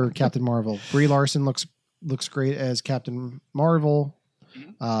for Captain Marvel. Brie Larson looks great as Captain Marvel.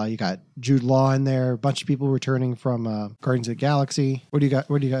 You got Jude Law in there. A bunch of people returning from Guardians of the Galaxy. What do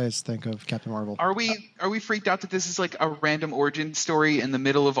you guys think of Captain Marvel? Are we freaked out that this is like a random origin story in the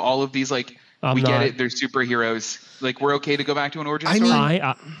middle of all of these like? Get it. They're superheroes. Like, we're okay to go back to an origin story?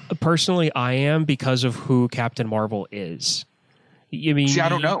 I personally, I am because of who Captain Marvel is. I mean, see, I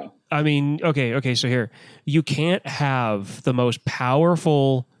don't know. I mean, okay. So here, you can't have the most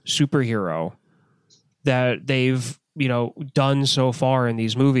powerful superhero that they've, done so far in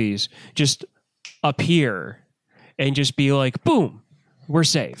these movies just appear and just be like, boom, we're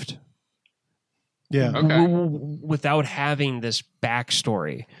saved. Yeah. Okay. Without having this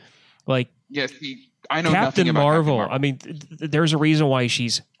backstory. Like, yes, I know Captain nothing about Marvel. Captain Marvel. I mean, there's a reason why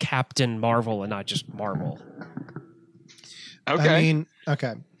she's Captain Marvel and not just Marvel. Okay. I mean,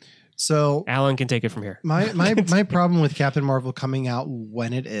 okay. So Alan can take it from here. My problem with Captain Marvel coming out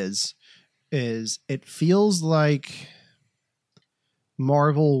when it is it feels like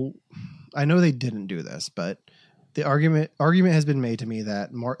Marvel. I know they didn't do this, but the argument has been made to me that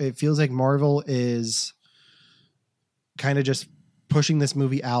it feels like Marvel is kind of just pushing this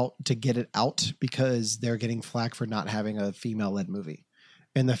movie out to get it out because they're getting flack for not having a female-led movie.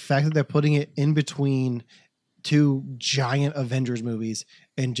 And the fact that they're putting it in between two giant Avengers movies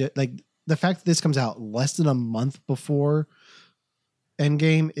and like the fact that this comes out less than a month before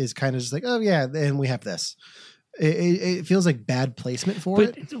Endgame is kind of just like, oh yeah, and we have this. It feels like bad placement for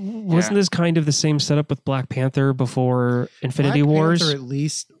it. Wasn't this kind of the same setup with Black Panther before Infinity Wars? Panther, at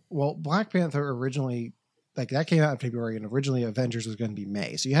least, well, Black Panther originally, like that came out in February, and originally Avengers was going to be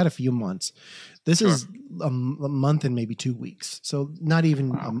May, so you had a few months. This is a month and maybe 2 weeks, so not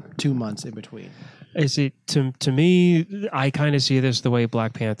even 2 months in between. Is it to me? I kind of see this the way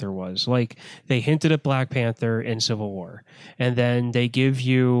Black Panther was. Like, they hinted at Black Panther in Civil War, and then they give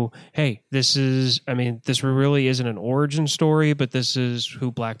you, hey, this really isn't an origin story, but this is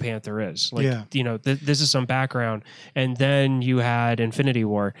who Black Panther is. Like, this is some background, and then you had Infinity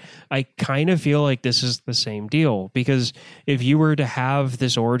War. I kind of feel like this is the same deal, because if you were to have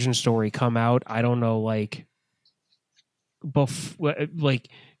this origin story come out, I don't know, like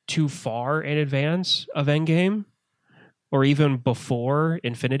too far in advance of Endgame or even before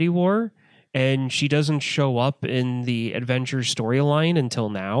Infinity War, and she doesn't show up in the Avengers storyline until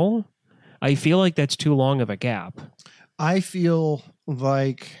now, I feel like that's too long of a gap. I feel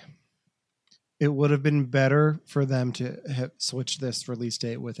like it would have been better for them to have switched this release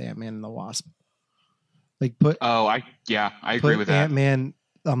date with Ant-Man and the Wasp. Like I agree with that. Ant-Man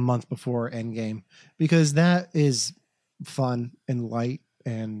a month before Endgame, because that is fun and light,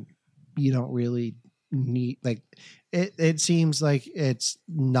 and you don't really need, like, it seems like it's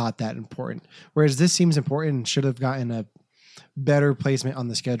not that important. Whereas this seems important and should have gotten a better placement on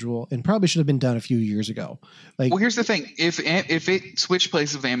the schedule and probably should have been done a few years ago. Like, well, here's the thing: if it switched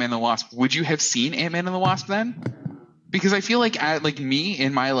places with Ant-Man and the Wasp, would you have seen Ant-Man and the Wasp then? Because I feel like me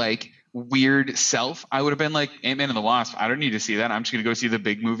in my like weird self, I would have been like, Ant-Man and the Wasp, I don't need to see that. I'm just gonna go see the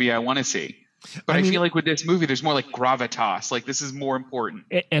big movie I want to see. But I feel like with this movie, there's more like gravitas. Like this is more important.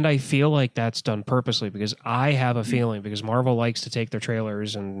 And I feel like that's done purposely because I have a feeling because Marvel likes to take their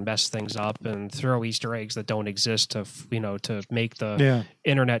trailers and mess things up and throw Easter eggs that don't exist to make the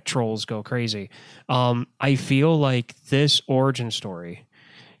internet trolls go crazy. I feel like this origin story,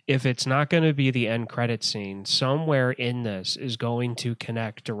 if it's not going to be the end credit scene, somewhere in this is going to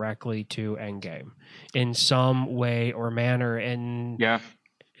connect directly to Endgame in some way or manner. And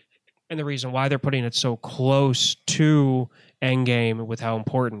And the reason why they're putting it so close to Endgame with how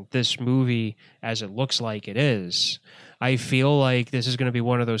important this movie, as it looks like it is, I feel like this is going to be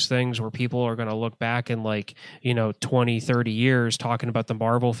one of those things where people are going to look back in 20, 30 years talking about the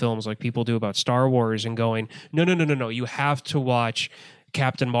Marvel films like people do about Star Wars and going, no, you have to watch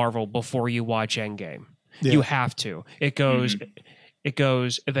Captain Marvel before you watch Endgame. Yeah. You have to. It goes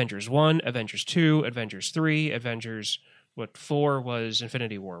Avengers 1, Avengers 2, Avengers 3, Avengers... 4 was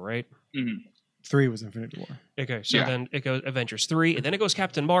Infinity War, right? 3 was Infinity War. Okay, so then it goes Avengers 3, and then it goes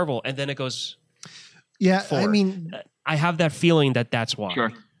Captain Marvel, and then it goes 4. I mean... I have that feeling that's why.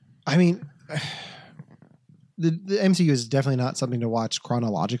 Sure. I mean... The MCU is definitely not something to watch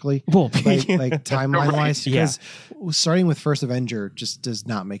chronologically, like timeline-wise, because starting with First Avenger just does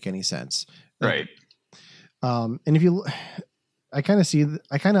not make any sense. Right. And if you... I kind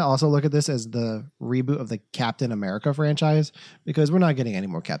of also look at this as the reboot of the Captain America franchise because we're not getting any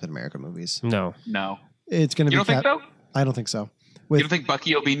more Captain America movies. No. It's going to be. You don't think so? I don't think so. You don't think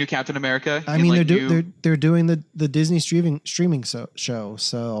Bucky will be new Captain America? I mean, they're doing the Disney streaming show.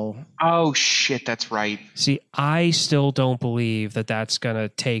 So. Oh shit, that's right. See, I still don't believe that's going to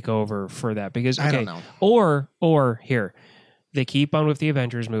take over for that because I don't know. Or here, they keep on with the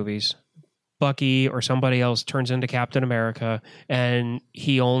Avengers movies. Bucky or somebody else turns into Captain America and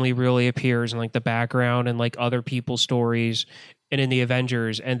he only really appears in like the background and like other people's stories and in the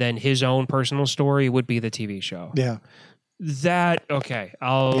Avengers, and then his own personal story would be the TV show. Yeah.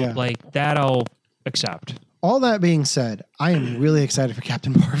 I'll accept. All that being said, I am really excited for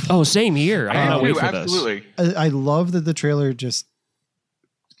Captain Marvel. Oh, same here. I cannot wait for absolutely. this. I love that the trailer just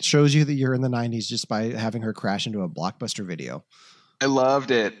shows you that you're in the 90s just by having her crash into a Blockbuster video. I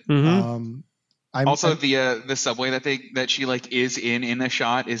loved it. Mm-hmm. The subway that she like is in a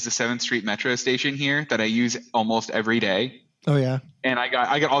shot is the 7th Street Metro station here that I use almost every day. Oh yeah. And I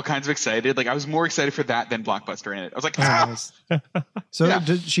got all kinds of excited. Like I was more excited for that than Blockbuster in it. I was like, nice. So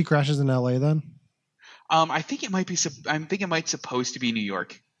did she crashes in LA then? I think it might be. I'm thinking it might supposed to be New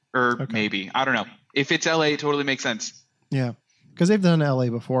York or maybe I don't know. If it's LA, it totally makes sense. Yeah, because they've done LA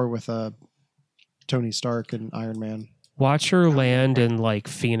before with Tony Stark and Iron Man. Watch her land in like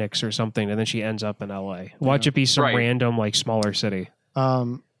Phoenix or something, and then she ends up in LA. Watch it be some random like smaller city.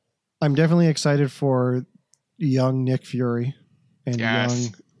 I'm definitely excited for young Nick Fury and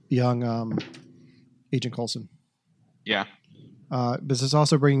young Agent Coulson. Yeah. This is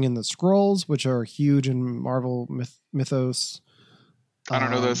also bringing in the Skrulls, which are huge in Marvel mythos. I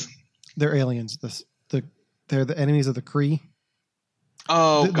don't know those. They're aliens. They're the enemies of the Kree.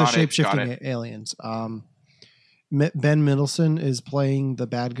 Oh, the shape-shifting aliens. Ben Mendelsohn is playing the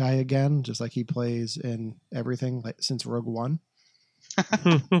bad guy again, just like he plays in everything since Rogue One.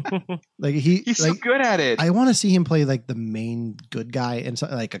 He's so good at it. I want to see him play like the main good guy in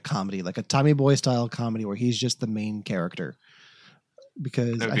like a comedy, like a Tommy Boy style comedy where he's just the main character.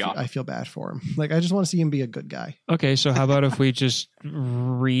 Because I feel bad for him. Like I just want to see him be a good guy. Okay, so how about if we just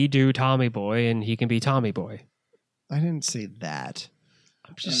redo Tommy Boy and he can be Tommy Boy? I didn't say that.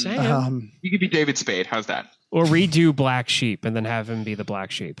 I'm just saying. You could be David Spade. How's that? Or redo Black Sheep and then have him be the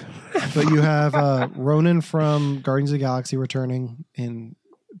Black Sheep. But you have Ronan from Guardians of the Galaxy returning in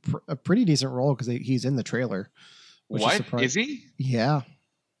a pretty decent role because he's in the trailer. What? Is he? Yeah.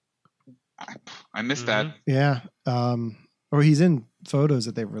 I missed that. Yeah. Or he's in photos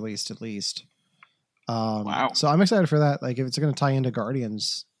that they've released at least. Wow. So I'm excited for that. Like if it's going to tie into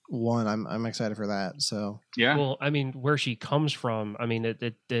Guardians 1, I'm excited for that. So yeah. Well, I mean, where she comes from, I mean,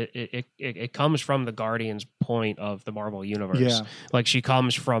 it comes from the Guardians point of the Marvel universe. Yeah. Like she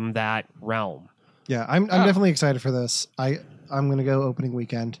comes from that realm. Yeah, I'm definitely excited for this. I'm going to go opening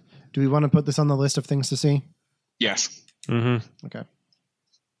weekend. Do we want to put this on the list of things to see? Yes. Mm-hmm. Okay.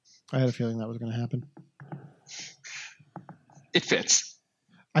 I had a feeling that was going to happen. It fits.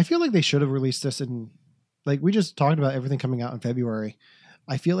 I feel like they should have released this in, like we just talked about everything coming out in February.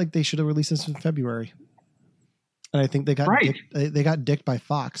 I feel like they should have released this in February. And I think they got they got dicked by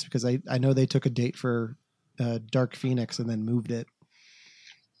Fox because I know they took a date for Dark Phoenix and then moved it.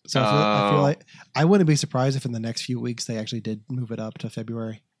 So I feel like I wouldn't be surprised if in the next few weeks they actually did move it up to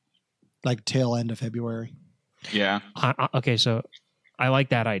February, like tail end of February. Yeah. Okay, so I like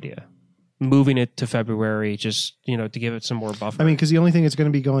that idea. Moving it to February, just to give it some more buffer. I mean, because the only thing it's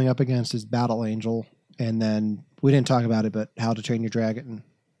going to be going up against is Battle Angel, and then we didn't talk about it, but How to Train Your Dragon,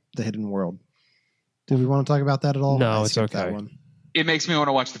 The Hidden World. Do we want to talk about that at all? No, it's okay. That one. It makes me want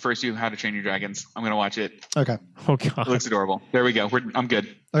to watch the first few How to Train Your Dragons. I'm going to watch it. Okay. Oh God, it looks adorable. There we go. I'm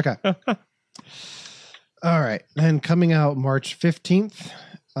good. Okay. All right, and coming out March 15th,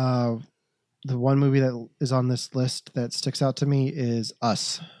 the one movie that is on this list that sticks out to me is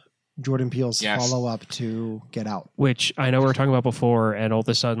Us. Jordan Peele's follow-up to Get Out. Which I know we were talking about before, and all of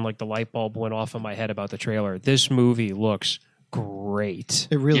a sudden, like the light bulb went off in my head about the trailer. This movie looks great.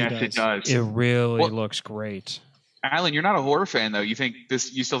 It really does. It does. It really looks great. Alan, you're not a horror fan, though. You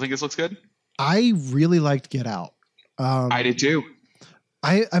still think this looks good? I really liked Get Out. I did too.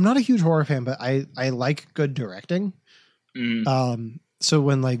 I'm not a huge horror fan, but I like good directing. So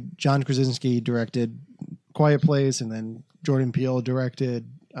when like John Krasinski directed Quiet Place and then Jordan Peele directed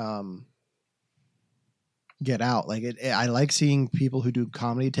Get Out, like I like seeing people who do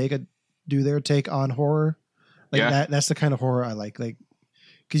comedy do their take on horror. Like that's the kind of horror I like. Like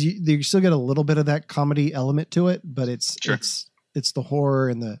because you still get a little bit of that comedy element to it, but it's the horror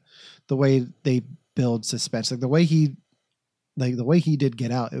and the way they build suspense. Like the way he did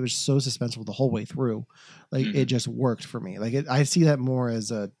Get Out, it was so suspenseful the whole way through. Like it just worked for me. Like I see that more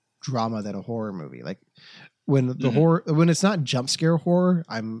as a drama than a horror movie. Like when the horror, when it's not jump scare horror,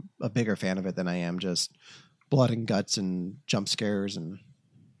 I'm a bigger fan of it than I am just blood and guts and jump scares. And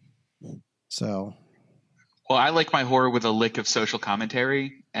so. Well, I like my horror with a lick of social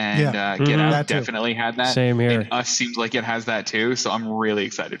commentary, and Get Out definitely had that. Same here. And Us seems like it has that too, so I'm really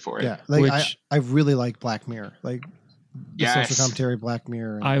excited for it. Yeah, like I really like Black Mirror, like the social commentary Black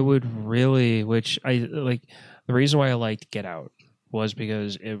Mirror. I would really, which I like. The reason why I liked Get Out was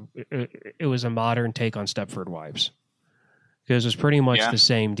because it was a modern take on Stepford Wives. Because it was pretty much the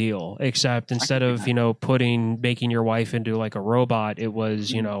same deal, except instead of making your wife into like a robot, it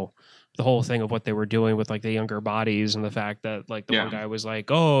was the whole thing of what they were doing with like the younger bodies and the fact that like the one guy was like,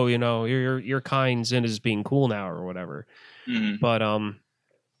 oh, your kind's in as being cool now or whatever. But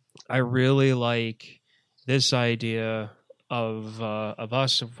I really like this idea of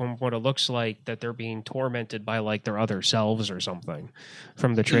us from what it looks like that they're being tormented by like their other selves or something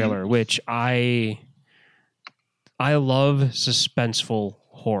from the trailer, which I love suspenseful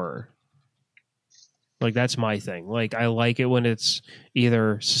horror. Like that's my thing. Like I like it when it's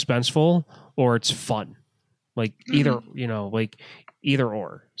either suspenseful or it's fun. Like either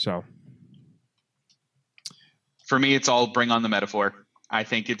or. So for me, it's all bring on the metaphor. I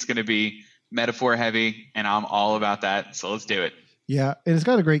think it's going to be metaphor heavy, and I'm all about that. So let's do it. Yeah, and it's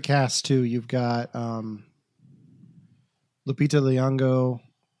got a great cast too. You've got Lupita Nyong'o,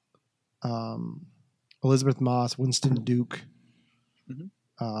 Elizabeth Moss, Winston Duke.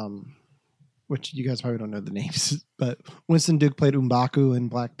 Which you guys probably don't know the names, but Winston Duke played M'Baku in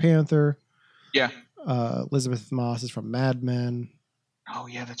Black Panther. Yeah. Elizabeth Moss is from Mad Men. Oh,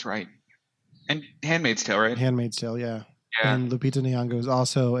 yeah, that's right. And Handmaid's Tale, right? Handmaid's Tale, yeah. And Lupita Nyong'o is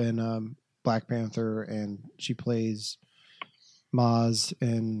also in Black Panther, and she plays Maz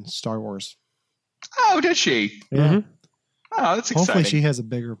in Star Wars. Oh, did she? Yeah. Oh, that's exciting. Hopefully she has a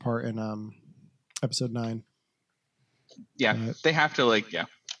bigger part in Episode 9. Yeah, they have to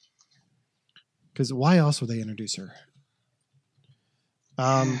because why else would they introduce her?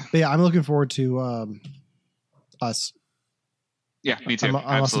 But yeah, I'm looking forward to Us. Yeah, me too.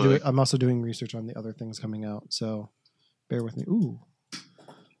 I'm also doing research on the other things coming out, so bear with me. Ooh.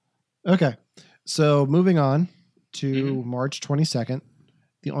 Okay, so moving on to March 22nd.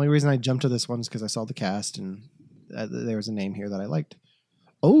 The only reason I jumped to this one is because I saw the cast and there was a name here that I liked.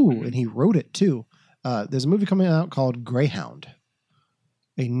 Oh, and he wrote it too. There's a movie coming out called Greyhound.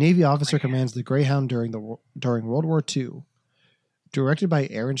 A Navy officer commands the Greyhound during World War II. Directed by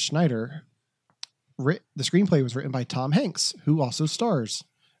Aaron Schneider, the screenplay was written by Tom Hanks, who also stars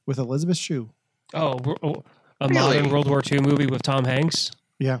with Elizabeth Shue. Oh, modern World War II movie with Tom Hanks?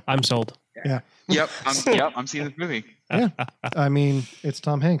 Yeah. I'm sold. Yeah. Yep. I'm seeing this movie. Yeah. I mean, it's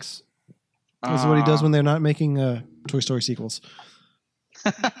Tom Hanks. This is what he does when they're not making Toy Story sequels.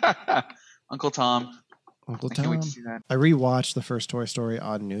 Uncle Tom. Uncle I Tom. can't wait to see that. I rewatched the first Toy Story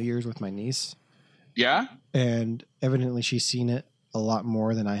on New Year's with my niece. Yeah? And evidently she's seen it a lot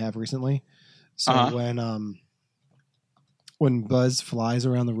more than I have recently. So when Buzz flies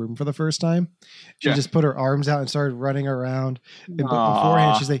around the room for the first time. She just put her arms out and started running around. And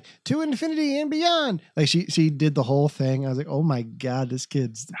beforehand, she's like, to infinity and beyond. Like she did the whole thing. I was like, oh my God, this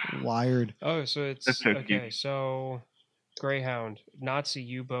kid's wired. Oh, so it's okay. So Greyhound, Nazi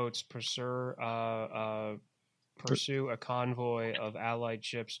U-boats pursue a convoy of Allied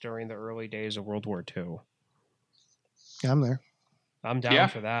ships during the early days of World War II. Yeah, I'm there. I'm down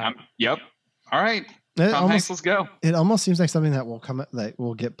for that. Yep. All right. Tom Hanks, let's go. It almost seems like something that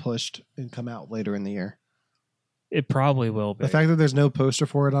will get pushed and come out later in the year. It probably will be. The fact that there's no poster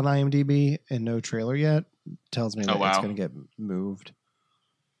for it on IMDb and no trailer yet tells me that it's going to get moved,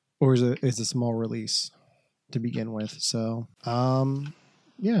 or is it a small release to begin with? So,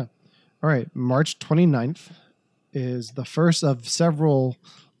 yeah. All right, March 29th is the first of several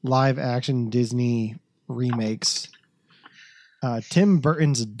live action Disney remakes. Tim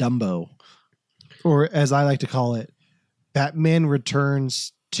Burton's Dumbo. Or as I like to call it, Batman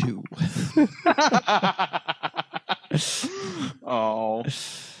Returns 2. Oh.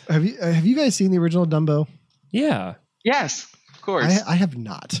 Have you guys seen the original Dumbo? Yeah. Yes, of course. I have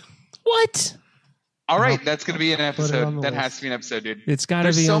not. What? All right, that's going to be an episode. That has to be an episode, dude. It's got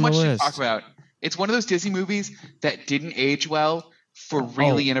to be on the list. There's so much to talk about. It's one of those Disney movies that didn't age well for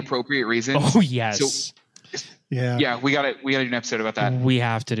really inappropriate reasons. Oh, yes. Yeah, we got to do an episode about that. We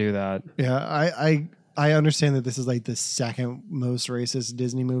have to do that. Yeah, I understand that this is like the second most racist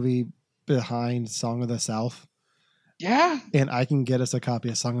Disney movie behind Song of the South. Yeah. And I can get us a copy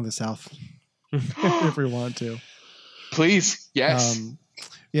of Song of the South if we want to. Please. Yes.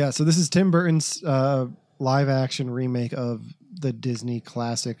 Yeah, so this is Tim Burton's live action remake of the Disney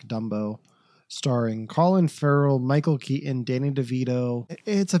classic Dumbo, starring Colin Farrell, Michael Keaton, Danny DeVito.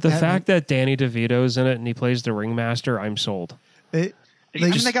 Fact that Danny DeVito's in it and he plays the ringmaster, I'm sold. They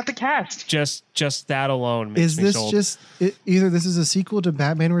got the cast. Just that alone makes me sold. Either this is a sequel to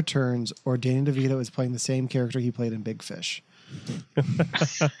Batman Returns or Danny DeVito is playing the same character he played in Big Fish. I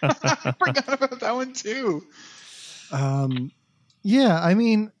forgot about that one too. Yeah, I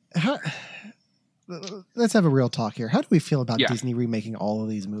mean, let's have a real talk here. How do we feel about Disney remaking all of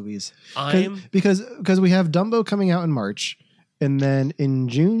these movies? Because we have Dumbo coming out in March, and then in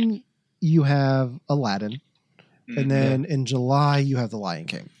June you have Aladdin, and then in July you have The Lion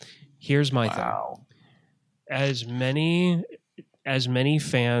King. Here's my thing: as many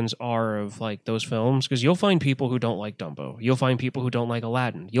fans are of like those films, because you'll find people who don't like Dumbo, you'll find people who don't like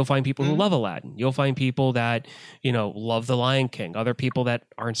Aladdin, you'll find people who love Aladdin, you'll find people that love The Lion King, other people that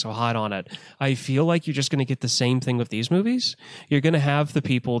aren't so hot on it. I feel like you're just going to get the same thing with these movies. You're going to have the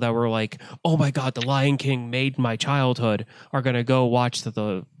people that were like, oh my God, The Lion King made my childhood, are going to go watch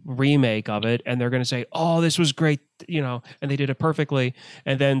the remake of it, and they're going to say, oh, this was great, and they did it perfectly,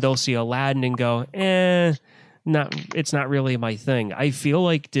 and then they'll see Aladdin and go, it's not really my thing. I feel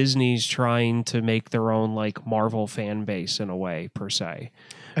like Disney's trying to make their own like Marvel fan base in a way, per se.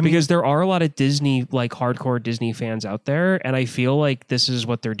 Because there are a lot of Disney, like hardcore Disney fans out there, and I feel like this is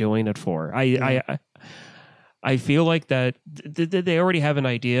what they're doing it for. I feel like that they already have an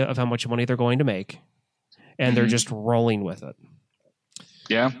idea of how much money they're going to make, and they're just rolling with it.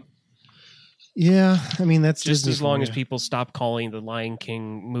 Yeah. Yeah, I mean that's just as long as people stop calling the Lion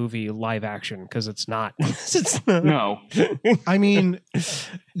King movie live action, because it's not. No, I mean,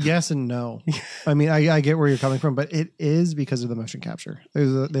 yes and no. I mean, I get where you're coming from, but it is because of the motion capture.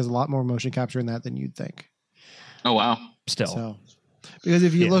 There's a lot more motion capture in that than you'd think. Oh wow! Still, because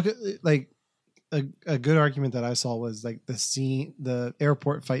if you look at like a good argument that I saw was like the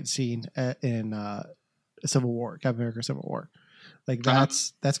airport fight scene in Civil War, Captain America: Civil War. Like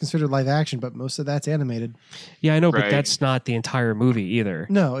that's considered live action, but most of that's animated. Yeah, I know, but that's not the entire movie either.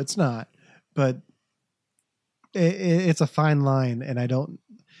 No, it's not. But it's a fine line, and I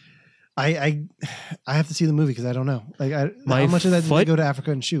have to see the movie because I don't know. Like, how much of that did they go to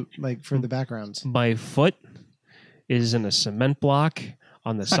Africa and shoot? Like for the backgrounds. My foot is in a cement block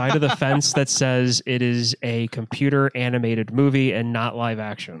on the side of the fence that says it is a computer animated movie and not live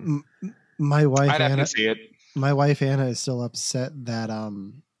action. My wife, I'd have to see it. My wife Anna is still upset that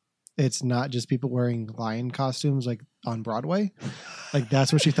it's not just people wearing lion costumes like on Broadway. Like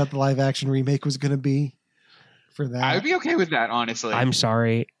that's what she thought the live action remake was going to be for that. I would be okay with that, honestly. I'm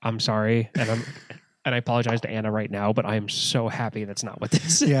sorry, and I apologize to Anna right now, but I am so happy that's not what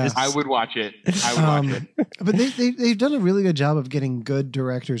this is. I would watch it. Watch it. But they've done a really good job of getting good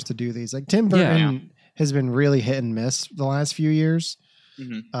directors to do these. Like Tim Burton has been really hit and miss the last few years.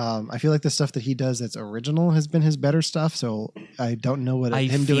 I feel like the stuff that he does that's original has been his better stuff, so I don't know what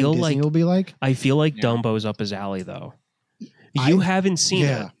him doing Disney will be like. I feel like Dumbo's up his alley, though. You haven't seen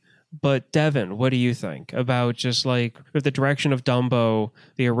it, But Devin, what do you think about just like with the direction of Dumbo,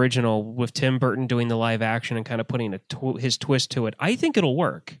 the original, with Tim Burton doing the live action and kind of putting his twist to it? I think it'll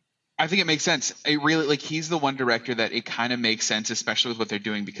work. I think it makes sense. It really, like, he's the one director that it kind of makes sense, especially with what they're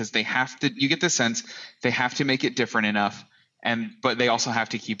doing, because they have to. You get the sense they have to make it different enough, but they also have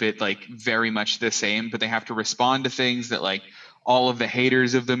to keep it like very much the same. But they have to respond to things that like all of the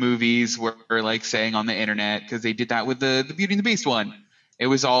haters of the movies were like saying on the internet, because they did that with the Beauty and the Beast one. It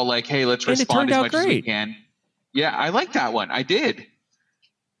was all like, hey, let's respond as much as we can. Yeah, I like that one. I did.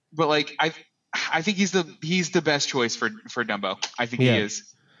 But like I think he's the best choice for Dumbo. I think he is.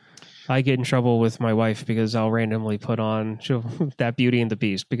 I get in trouble with my wife because I'll randomly put on that Beauty and the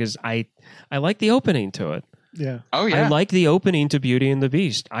Beast because I like the opening to it. Yeah. Oh yeah. I like the opening to Beauty and the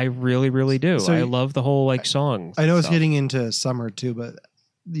Beast. I really, really do. So I love the whole like song. I know it's getting into summer too, but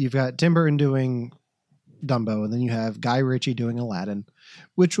you've got Tim Burton doing Dumbo, and then you have Guy Ritchie doing Aladdin,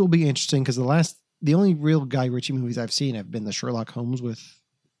 which will be interesting because the only real Guy Ritchie movies I've seen have been the Sherlock Holmes with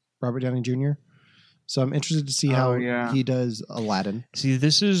Robert Downey Jr. So I'm interested to see how he does Aladdin. See,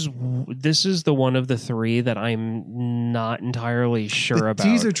 this is the one of the three that I'm not entirely sure about.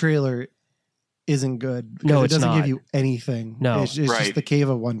 The teaser trailer isn't good. No, it doesn't not. give you anything. No, it's just the Cave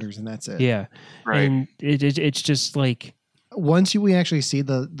of Wonders, and that's it. Yeah, right. And it's just like once we actually see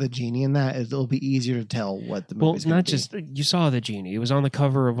the genie in that, it'll be easier to tell what the movie. Well, it's not just you saw the genie. It was on the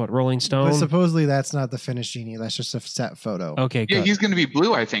cover of Rolling Stone. But supposedly that's not the finished genie. That's just a set photo. Okay, good. Yeah, he's going to be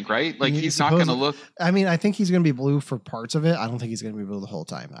blue, I think, right? Like he's not going to look. I mean, I think he's going to be blue for parts of it. I don't think he's going to be blue the whole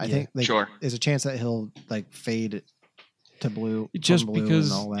time. I think there's a chance that he'll like fade to blue, just blue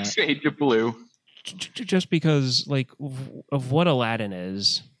because and all that. Fade to blue. Just because, like, of what Aladdin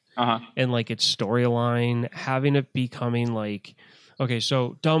is, and like its storyline, having it becoming like. Okay,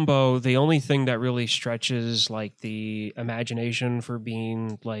 so Dumbo, the only thing that really stretches like the imagination for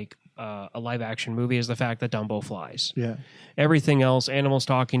being like a live action movie is the fact that Dumbo flies. Yeah. Everything else, animals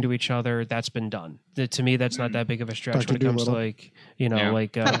talking to each other, that's been done. To me, that's not that big of a stretch when it comes to like,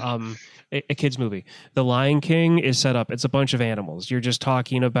 like a kid's movie. The Lion King is set up. It's a bunch of animals. You're just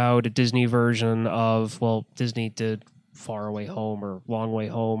talking about a Disney version of, well, Disney did Far Away Home or Long Way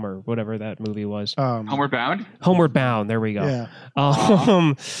Home or whatever that movie was. Homeward Bound? Homeward Bound. There we go.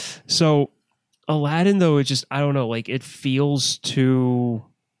 Yeah. So Aladdin, though, it just, I don't know, like it feels too...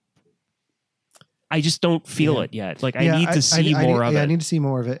 I just don't feel it yet. Like I need to see more of it. I need to see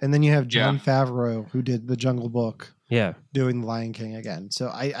more of it. And then you have Jon Favreau, who did The Jungle Book. Yeah. Doing The Lion King again. So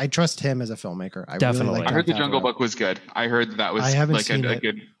I trust him as a filmmaker. I Definitely. Really like I heard The Jungle Book was good. I heard that was like a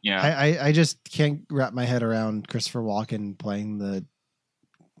good, I just can't wrap my head around Christopher Walken playing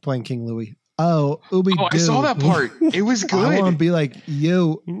King Louis. Oh, Ooby I saw that part. It was good. I want to be like,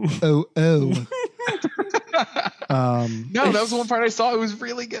 yo, oh. No, that was the one part I saw. It was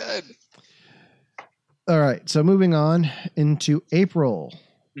really good. All right. So moving on into April.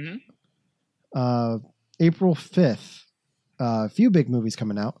 Mm-hmm. April 5th. A few big movies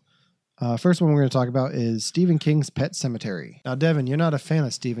coming out. First one we're going to talk about is Stephen King's Pet Sematary. Now, Devin, you're not a fan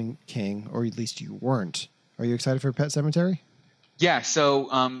of Stephen King, or at least you weren't. Are you excited for Pet Sematary? Yeah, so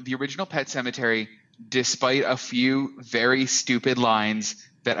the original Pet Sematary, despite a few very stupid lines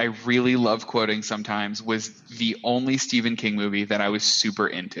that I really love quoting sometimes, was the only Stephen King movie that I was super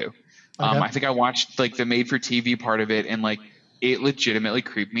into. Okay. I think I watched like the made-for-TV part of it, and like it legitimately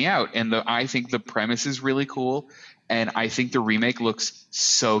creeped me out. And I think the premise is really cool, and I think the remake looks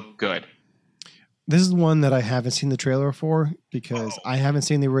so good. This is one that I haven't seen the trailer for because I haven't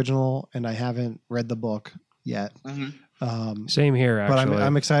seen the original and I haven't read the book yet. Mm-hmm. Same here, actually. But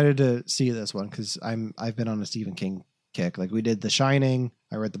I'm excited to see this one because I've been on a Stephen King kick. Like we did The Shining,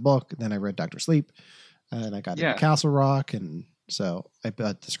 I read the book, then I read Dr. Sleep, and I got into Castle Rock, and so I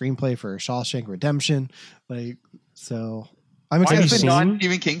bought the screenplay for Shawshank Redemption. Like, so I'm excited. Why is the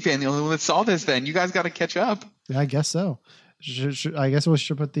non-Stephen King fan the only one that saw this? Then you guys got to catch up. Yeah, I guess so. I guess we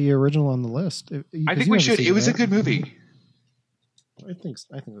should put the original on the list. I think we should. It was a good movie. I think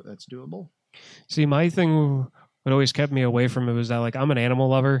that's doable. See, my thing, what always kept me away from it was that, like, I'm an animal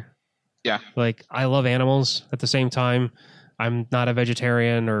lover. Yeah. Like, I love animals. At the same time, I'm not a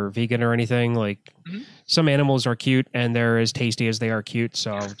vegetarian or vegan or anything. Like, some animals are cute and they're as tasty as they are cute.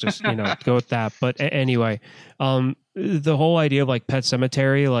 So I'll just, go with that. But anyway, the whole idea of like Pet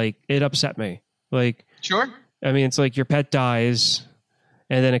Sematary, like, it upset me. Like, sure. I mean, it's like your pet dies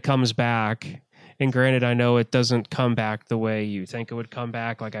and then it comes back. And granted, I know it doesn't come back the way you think it would come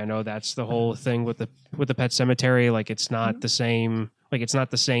back. Like, I know that's the whole thing with the Pet Sematary. Like, it's not the same. Like, it's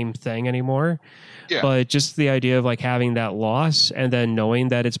not the same thing anymore. Yeah. But just the idea of like having that loss and then knowing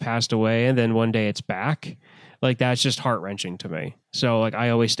that it's passed away and then one day it's back. like that's just heart wrenching to me. So like I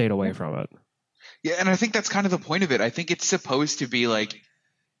always stayed away from it. Yeah, and I think that's kind of the point of it. I think it's supposed to be like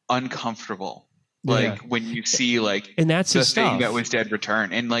uncomfortable, like when you see like and that's the thing that was dead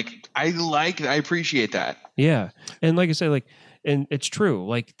return, and like I appreciate that. Yeah, and like I say, like, and it's true.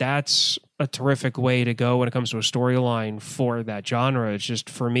 Like that's a terrific way to go when it comes to a storyline for that genre. It's just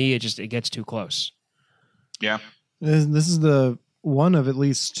for me, it gets too close. Yeah, this is the one of at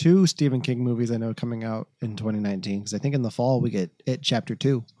least 2 Stephen King movies I know coming out in 2019, because I think in the fall we get It Chapter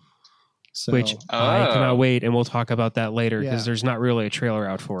 2. So, which I cannot wait, and we'll talk about that later because there's not really a trailer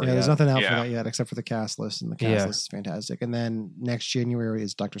out for it. Yeah, there's nothing out for that yet except for the cast list, and the cast list is fantastic. And then next January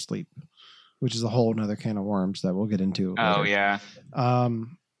is Dr. Sleep, which is a whole nother can of worms that we'll get into. Oh, later. yeah.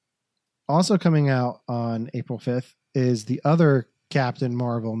 Also coming out on April 5th is the other Captain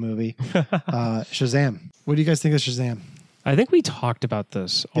Marvel movie, Shazam. What do you guys think of Shazam? I think we talked about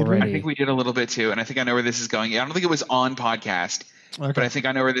this already. I think we did a little bit too, and I think I know where this is going. I don't think it was on podcast. Okay. But I think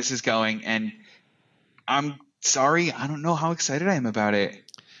I know where this is going, and I'm sorry, I don't know how excited I am about it.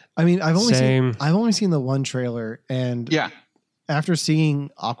 I mean, I've only seen the one trailer, and after seeing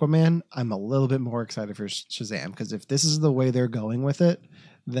Aquaman, I'm a little bit more excited for Shazam, because if this is the way they're going with it,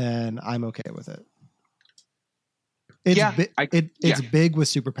 then I'm okay with it. It's big with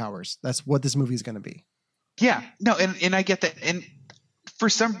superpowers. That's what this movie is going to be. Yeah, no, and I get that, and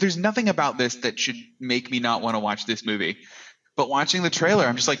there's nothing about this that should make me not want to watch this movie. But watching the trailer,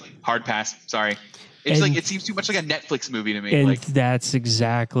 I'm just like, hard pass. Sorry. It's like it seems too much like a Netflix movie to me. And that's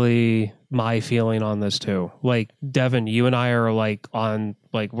exactly my feeling on this too. Like Devin, you and I are like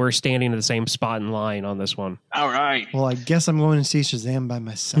we're standing at the same spot in line on this one. All right. Well, I guess I'm going to see Shazam by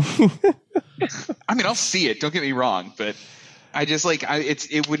myself. I mean, I'll see it. Don't get me wrong, but I just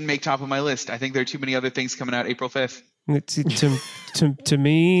it wouldn't make top of my list. I think there are too many other things coming out April 5th. To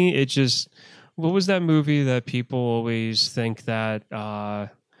me, it just. What was that movie that people always think that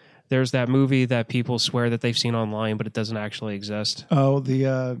there's that movie that people swear that they've seen online, but it doesn't actually exist? Oh,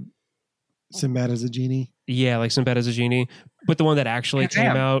 the Sinbad as a Genie? Yeah, like Sinbad as a Genie. But the one that actually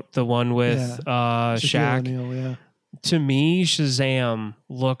came out, the one with Shaq. O'Neal, to me, Shazam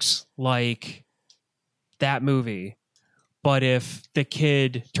looks like that movie, but if the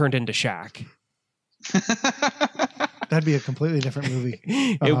kid turned into Shaq. That'd be a completely different movie.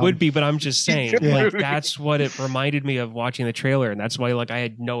 It would be, but I'm just saying, like that's what it reminded me of watching the trailer, and that's why I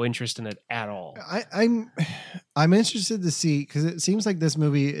had no interest in it at all. I'm interested to see, because it seems like this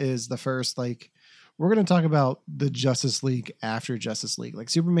movie is the first, like, we're going to talk about the Justice League after Justice League. Like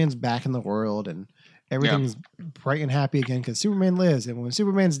Superman's back in the world and everything's bright and happy again because Superman lives, and when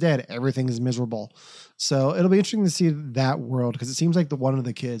Superman's dead, everything is miserable. So it'll be interesting to see that world, because it seems like one of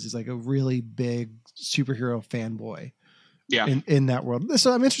the kids is like a really big superhero fanboy. Yeah. In that world.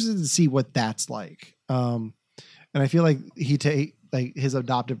 So I'm interested to see what that's like. And I feel like his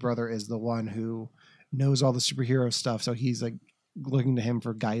adopted brother is the one who knows all the superhero stuff. So he's like looking to him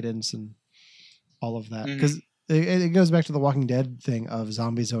for guidance and all of that. Because it goes back to the Walking Dead thing of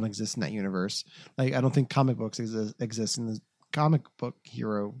zombies don't exist in that universe. Like, I don't think comic books exist in the comic book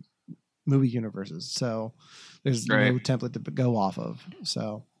hero movie universes. So there's no template to go off of.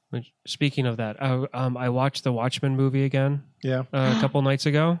 So. Speaking of that, I watched the Watchmen movie again. Yeah, a couple nights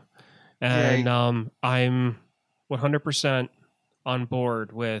ago, and I'm 100% on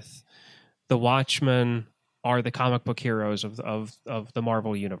board with the Watchmen are the comic book heroes of the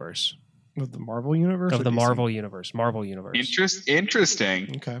Marvel universe. Of the Marvel universe? Of the Marvel universe. Marvel universe.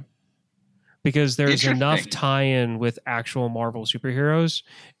 Interesting. Okay. Because there's enough tie-in with actual Marvel superheroes,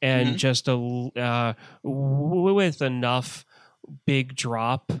 and just with enough big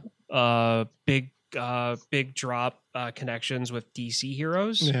drop connections with DC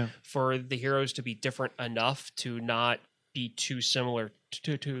heroes for the heroes to be different enough to not be too similar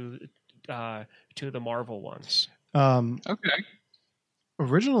to the Marvel ones. Okay.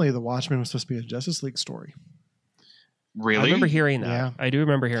 Originally, the Watchmen was supposed to be a Justice League story. Really? I remember hearing that. Yeah. I do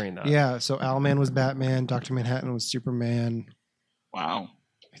remember hearing that. Yeah. So Owlman was Batman. Dr. Manhattan was Superman. Wow.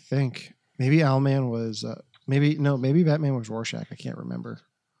 I think maybe Owlman was maybe Batman was Rorschach. I can't remember.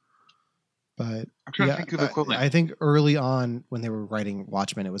 But I'm trying to think of the equivalent. I think early on when they were writing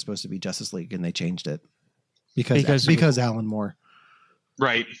Watchmen, it was supposed to be Justice League, and they changed it because Alan Moore.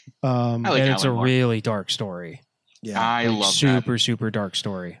 Right. And it's a really dark story. Yeah, I love that. Super dark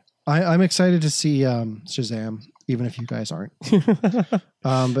story. I'm excited to see Shazam, even if you guys aren't.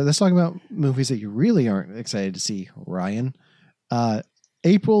 But let's talk about movies that you really aren't excited to see, Ryan.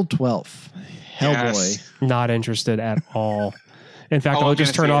 April 12th, Hellboy. Yes. Not interested at all. In fact, I'll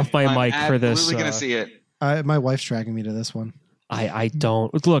just turn off my mic for this. I'm absolutely going to see it. My wife's dragging me to this one. I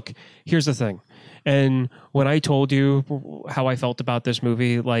don't. Look, here's the thing. And when I told you how I felt about this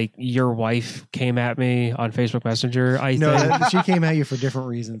movie, like your wife came at me on Facebook Messenger. She came at you for different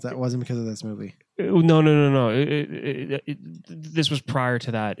reasons. That wasn't because of this movie. No. This was prior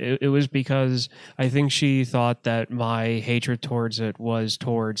to that. It was because I think she thought that my hatred towards it was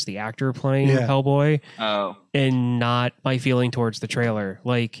towards the actor playing Hellboy, and not my feeling towards the trailer.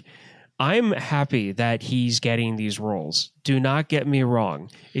 Like, I'm happy that he's getting these roles. Do not get me wrong.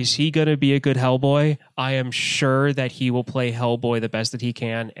 Is he going to be a good Hellboy? I am sure that he will play Hellboy the best that he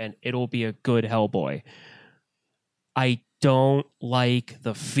can, and it'll be a good Hellboy. I don't like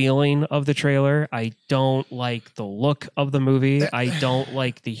the feeling of the trailer. I don't like the look of the movie. I don't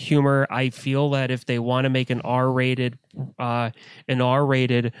like the humor. I feel that if they want to make an R-rated Ron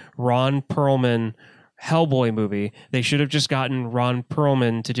Perlman Hellboy movie, they should have just gotten Ron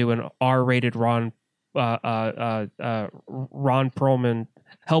Perlman to do an R-rated Ron Perlman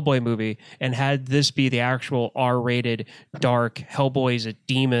Hellboy movie, and had this be the actual R-rated dark Hellboy's a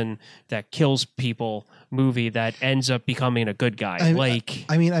demon that kills people movie that ends up becoming a good guy.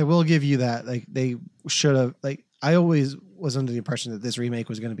 I mean, I will give you that. Like, they should have. Like, I always was under the impression that this remake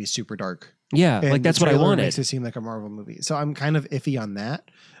was going to be super dark. Yeah, and like that's what I wanted. Makes it seem like a Marvel movie, so I'm kind of iffy on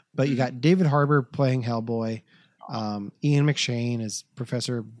that. But you got David Harbour playing Hellboy, Ian McShane as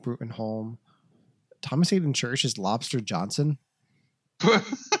Professor Brutenholm, Thomas Hayden Church as Lobster Johnson.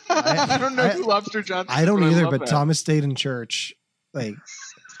 I don't know who Lobster Johnson is. I don't either, but Thomas Hayden Church, like,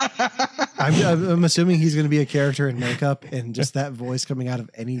 I'm assuming he's going to be a character in makeup, and just that voice coming out of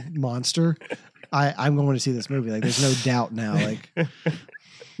any monster. I'm going to see this movie. Like, there's no doubt now.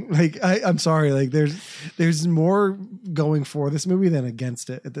 I'm sorry. Like, there's more going for this movie than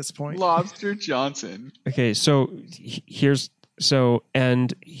against it at this point. Lobster Johnson. Okay, so here's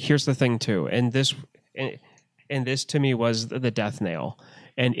the thing too, and this to me was the death nail,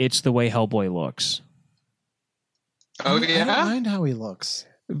 and it's the way Hellboy looks. Oh yeah, I don't mind how he looks,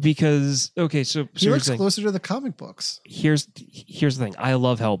 because so he looks closer to the comic books. Here's the thing. I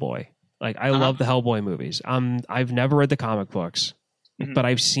love Hellboy. Like, I love the Hellboy movies. I've never read the comic books. But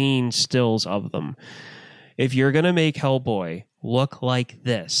I've seen stills of them. If you're going to make Hellboy look like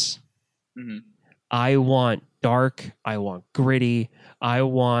this, I want dark, I want gritty, I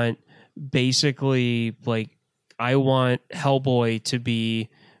want basically, like, I want Hellboy to be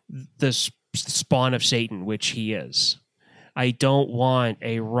the spawn of Satan, which he is. I don't want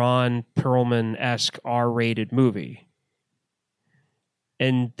a Ron Perlman-esque R-rated movie.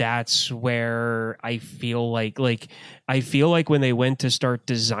 And that's where I feel like when they went to start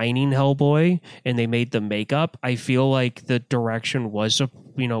designing Hellboy and they made the makeup, I feel like the direction was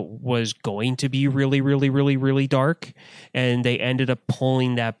going to be really, really, really, really dark. And they ended up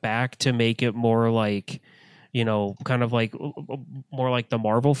pulling that back to make it more like, kind of like more like the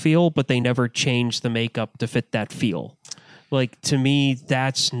Marvel feel, but they never changed the makeup to fit that feel. Like, to me,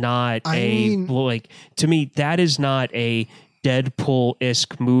 that's not that is not a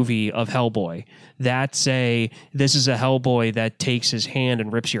Deadpool-esque movie of Hellboy. This is a Hellboy that takes his hand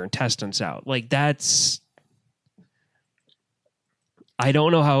and rips your intestines out. Like, that's, I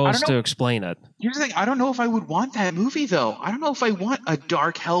don't know how else to explain it. Here's the thing. I don't know if I would want that movie, though. I don't know if I want a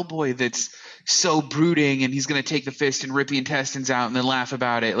dark Hellboy that's so brooding and he's going to take the fist and rip the intestines out and then laugh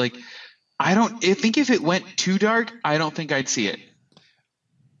about it. Like, I think if it went too dark, I don't think I'd see it.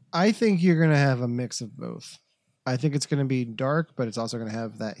 I think you're going to have a mix of both. I think it's going to be dark, but it's also going to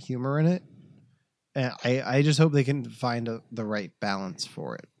have that humor in it. And I just hope they can find the right balance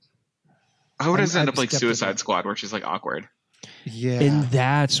for it. I hope it doesn't end up like Suicide Squad, where she's like awkward. Yeah. And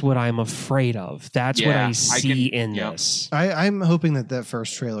that's what I'm afraid of. That's what I see in this. I'm hoping that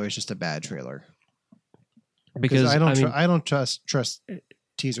first trailer is just a bad trailer. Because I don't trust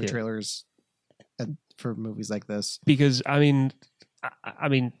teaser trailers for movies like this. Because I mean,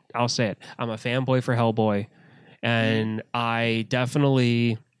 I'll say it. I'm a fanboy for Hellboy. And I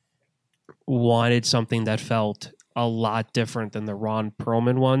definitely wanted something that felt a lot different than the Ron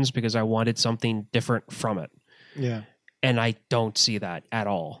Perlman ones, because I wanted something different from it. Yeah. And I don't see that at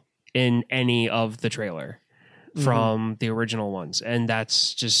all in any of the trailer from the original ones. And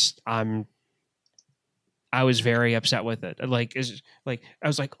that's just, I was very upset with it. Like, I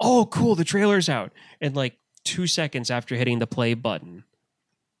was like, oh, cool, the trailer's out. And like 2 seconds after hitting the play button,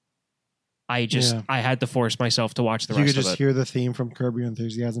 I had to force myself to watch the rest of it. You could just hear the theme from Curb Your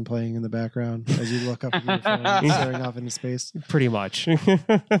Enthusiasm playing in the background as you look up at your phone, staring off into space. Pretty much.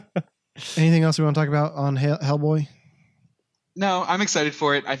 Anything else we want to talk about on Hellboy? No, I'm excited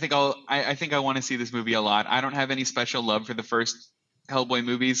for it. I think I want to see this movie a lot. I don't have any special love for the first Hellboy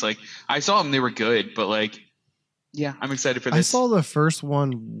movies. Like, I saw them, they were good, but like, yeah, I'm excited for this. I saw the first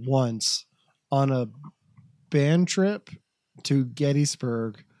one once. on a band trip to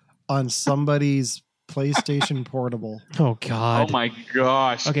Gettysburg on somebody's PlayStation Portable. Oh God! Oh my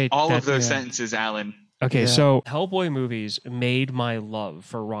gosh! Okay, all of those sentences, Alan. Okay, so Hellboy movies made my love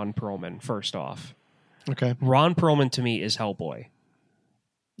for Ron Perlman. First off, okay, Ron Perlman to me is Hellboy.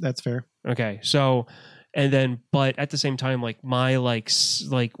 That's fair. Okay, so. And then, but at the same time, like my what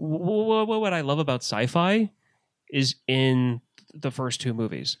I love about sci-fi is in the first two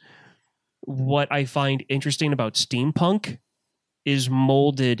movies. What I find interesting about steampunk is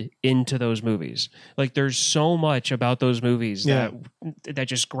molded into those movies. Like there's so much about those movies that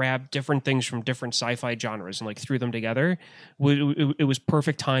just grab different things from different sci-fi genres and like threw them together. It was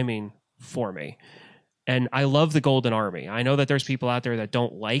perfect timing for me. And I love the Golden Army. I know that there's people out there that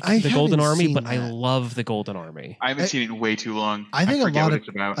don't like the Golden Army, but I love the Golden Army. I haven't seen it in way too long. I think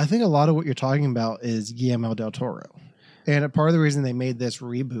a lot of what you're talking about is Guillermo del Toro. And part of the reason they made this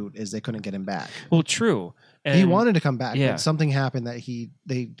reboot is they couldn't get him back. Well, true. And he wanted to come back, but something happened that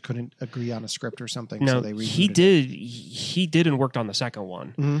they couldn't agree on a script or something. No, so they he did and worked on the second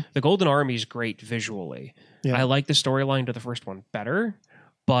one. Mm-hmm. The Golden Army is great visually. Yeah. I like the storyline to the first one better.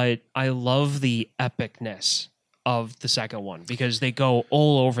 But I love the epicness of the second one because they go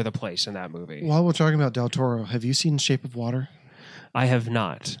all over the place in that movie. While we're talking about Del Toro, have you seen Shape of Water? I have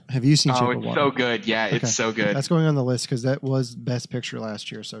not. Have you seen Shape of Water? Oh, it's so good. Yeah, okay. It's so good. That's going on the list because that was Best Picture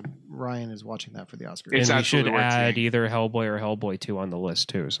last year. So Ryan is watching that for the Oscars. And we should add either Hellboy or Hellboy 2 on the list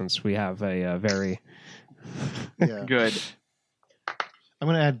too, since we have a very good. I'm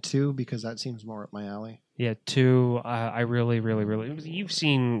going to add 2 because that seems more up my alley. Yeah, 2. I really. You've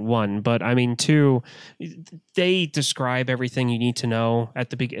seen 1, but I mean 2. They describe everything you need to know at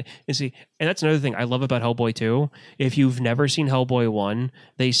the beginning. And that's another thing I love about Hellboy 2. If you've never seen Hellboy 1,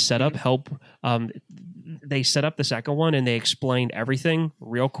 they set up They set up the second one and they explained everything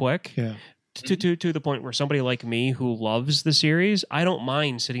real quick. Yeah. To the point where somebody like me who loves the series, I don't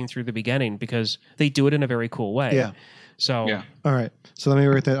mind sitting through the beginning because they do it in a very cool way. Yeah. So all right. So let me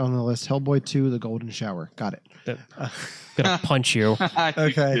write that on the list. Hellboy 2, The Golden Shower. Got it. Gonna punch you.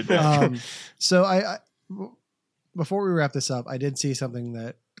 Okay. So I before we wrap this up, I did see something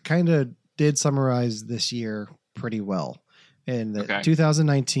that kind of did summarize this year pretty well. And that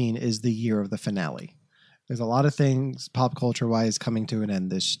 2019 is the year of the finale. There's a lot of things pop culture wise coming to an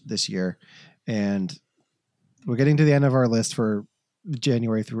end this year. And we're getting to the end of our list for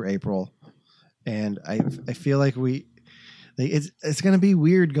January through April. And I feel like it's going to be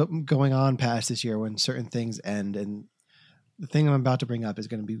weird going on past this year when certain things end. And the thing I'm about to bring up is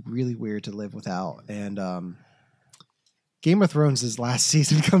going to be really weird to live without. And Game of Thrones' last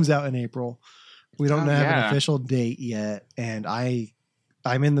season comes out in April. We don't have an official date yet. And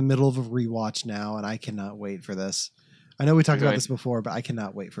I'm in the middle of a rewatch now, and I cannot wait for this. I know we talked about this before, but I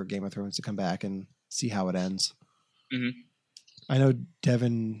cannot wait for Game of Thrones to come back and see how it ends. Mm-hmm. I know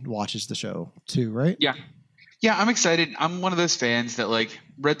Devin watches the show too, right? Yeah, I'm excited. I'm one of those fans that like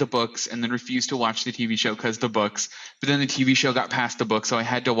read the books and then refused to watch the TV show because the books. But then the TV show got past the book, so I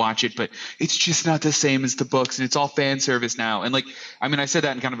had to watch it. But it's just not the same as the books, and it's all fan service now. And like, I mean, I said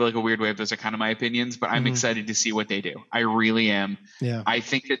that in kind of like a weird way. Those are kind of my opinions, but I'm excited to see what they do. I really am. Yeah. I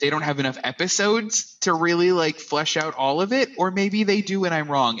think that they don't have enough episodes to really like flesh out all of it, or maybe they do, and I'm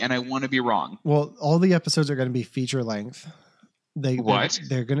wrong, and I want to be wrong. Well, all the episodes are going to be feature length.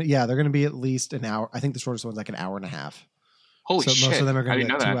 They're gonna be at least an hour. I think the shortest one's like an hour and a half. Holy shit! Most of them are gonna be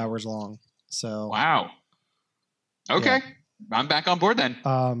like 2 hours long. So wow. Okay, I'm back on board then.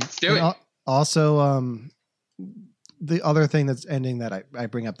 Let's do it. Also, the other thing that's ending that I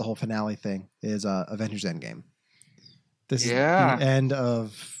bring up the whole finale thing is Avengers Endgame. This is the end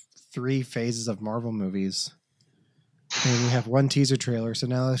of 3 phases of Marvel movies. And we have 1 teaser trailer, so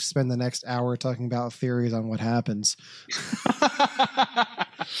now let's spend the next hour talking about theories on what happens.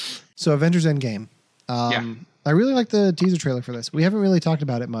 So Avengers Endgame. I really like the teaser trailer for this. We haven't really talked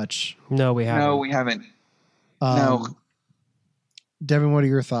about it much. No, we haven't. No. Devin, what are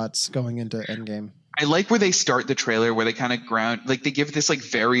your thoughts going into Endgame? I like where they start the trailer, where they kind of ground, like they give this like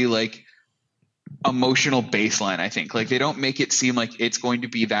very like emotional baseline, I think. Like they don't make it seem like it's going to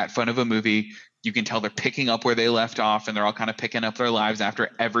be that fun of a movie. You can tell they're picking up where they left off, and they're all kind of picking up their lives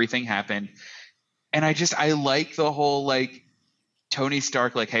after everything happened. And I like the whole like Tony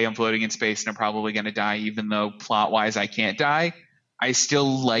Stark, like, hey, I'm floating in space and I'm probably going to die, even though plot wise I can't die. I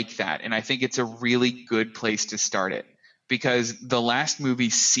still like that. And I think it's a really good place to start it, because the last movie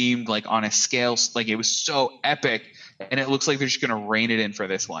seemed like on a scale, like it was so epic, and it looks like they're just going to rein it in for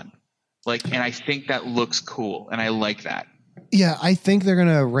this one. Like, and I think that looks cool, and I like that. Yeah, I think they're going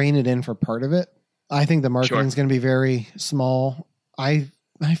to rein it in for part of it. I think the marketing is going to be very small. I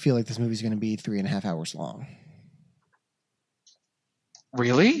I feel like this movie's going to be 3.5 hours long.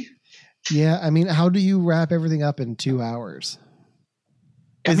 Really? Yeah. I mean, how do you wrap everything up in 2 hours?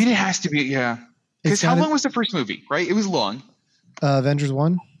 I mean, it has to be, yeah. Because how long was the first movie, right? It was long. Avengers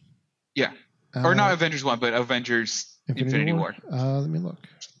 1? Yeah. Or not Avengers 1, but Avengers Infinity War. Let me look.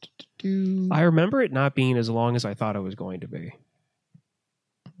 I remember it not being as long as I thought it was going to be.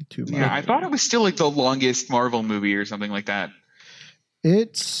 Yeah, I thought it was still like the longest Marvel movie or something like that.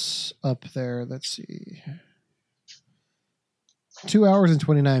 It's up there. Let's see. 2 hours and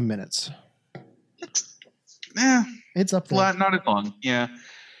 29 minutes. It's up there. Not as long. Yeah.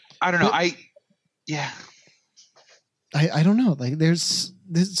 I don't know. I don't know. Like there's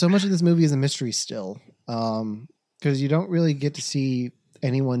so much of this movie is a mystery still. Because you don't really get to see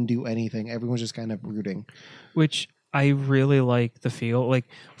anyone do anything. Everyone's just kind of brooding. Which I really like the feel. Like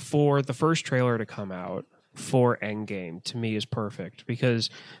for the first trailer to come out for Endgame, to me is perfect because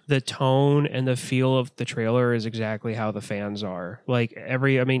the tone and the feel of the trailer is exactly how the fans are. Like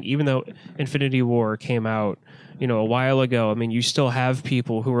even though Infinity War came out, a while ago, I mean, you still have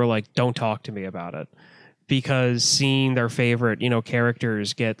people who are like, don't talk to me about it. Because seeing their favorite,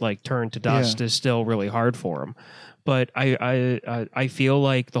 characters get like turned to dust is still really hard for them. But I feel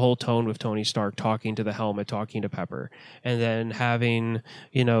like the whole tone with Tony Stark talking to the helmet, talking to Pepper, and then having,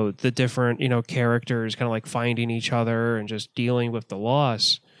 the different, characters kind of like finding each other and just dealing with the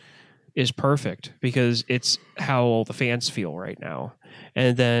loss is perfect because it's how all the fans feel right now.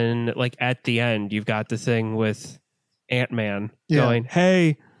 And then like at the end, you've got the thing with Ant-Man going,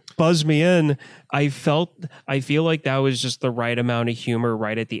 hey, buzz me in. I feel like that was just the right amount of humor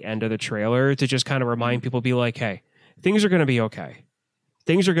right at the end of the trailer to just kind of remind people, be like, hey, things are going to be okay.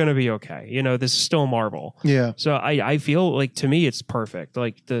 Things are going to be okay. This is still Marvel. Yeah. So I feel like to me, it's perfect.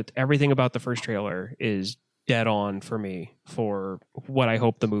 Like everything about the first trailer is dead on for me for what I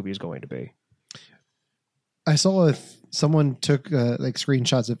hope the movie is going to be. I saw someone took like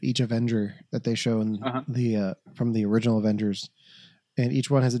screenshots of each Avenger that they show in the from the original Avengers, and each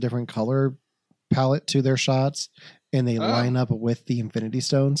one has a different color palette to their shots, and they line up with the Infinity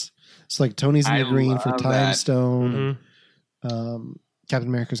Stones. So like Tony's in the green for Time Stone. Mm-hmm. And, Captain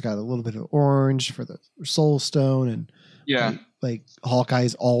America's got a little bit of orange for the Soul Stone, and like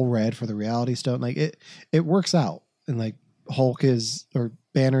Hawkeye's all red for the Reality Stone. Like it works out, and like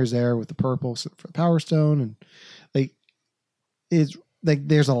Banner's there with the purple for the Power Stone, and like it's like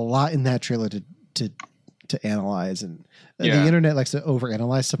there's a lot in that trailer to analyze, and the internet likes to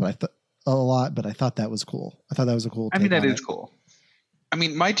overanalyze stuff. But I thought that was cool. I thought that was a cool. I mean, that is cool. I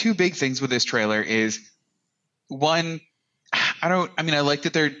mean, my two big things with this trailer is one. I like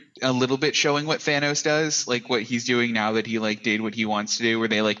that they're a little bit showing what Thanos does, like what he's doing now that he like did what he wants to do, where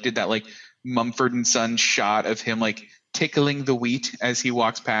they like did that like Mumford and Son shot of him like tickling the wheat as he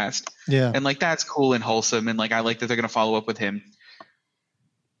walks past. Yeah. And like that's cool and wholesome, and like I like that they're gonna follow up with him.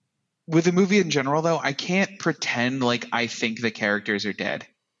 With the movie in general though, I can't pretend like I think the characters are dead.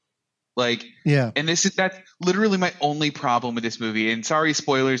 Like, and that's literally my only problem with this movie. And sorry,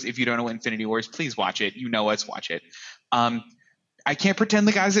 spoilers, if you don't know what Infinity War is, please watch it. You know us, watch it. I can't pretend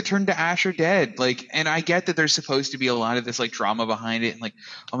the guys that turned to ash are dead. Like, and I get that there's supposed to be a lot of this like drama behind it, and like,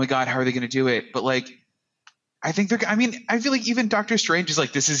 oh my god, how are they going to do it? But like, I feel like even Doctor Strange is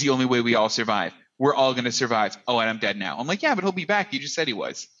like, this is the only way we all survive. We're all going to survive. Oh, and I'm dead now. I'm like, yeah, but he'll be back. You just said he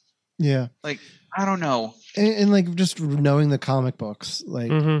was. Yeah. Like, I don't know. And like just knowing the comic books,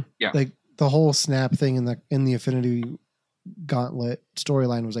 like, like the whole snap thing in the Infinity Gauntlet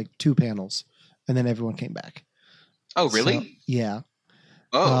storyline was like 2 panels, and then everyone came back. Oh, really? So, yeah.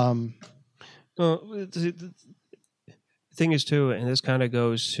 Oh. The thing is too, and this kind of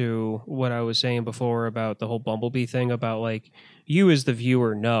goes to what I was saying before about the whole Bumblebee thing, about like you as the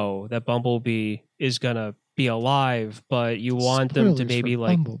viewer know that Bumblebee is gonna be alive, but you want them to maybe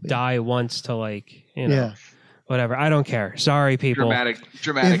like Bumblebee die once to like whatever. I don't care. Sorry, people.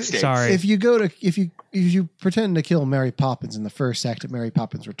 Dramatic stakes. Sorry. If you pretend to kill Mary Poppins in the first act of Mary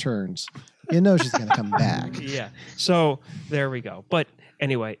Poppins Returns, you know she's going to come back. Yeah. So there we go. But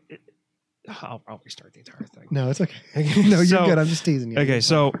anyway, I'll restart the entire thing. No, it's okay. No, you're good. I'm just teasing you. Okay.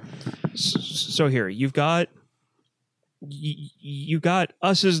 So here you've got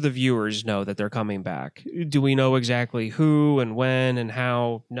us as the viewers know that they're coming back. Do we know exactly who and when and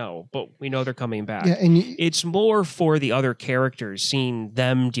how? No, but we know they're coming back. Yeah, and it's more for the other characters, seeing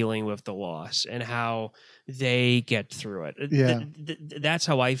them dealing with the loss and how they get through it. Yeah. That's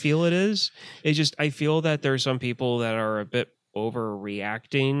how I feel it is. It's just I feel that there's some people that are a bit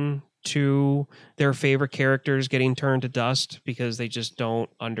overreacting to their favorite characters getting turned to dust because they just don't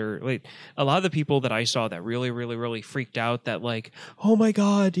a lot of the people that I saw that really freaked out that like, oh my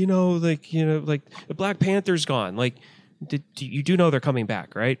God, like the Black Panther's gone. Like, you do know they're coming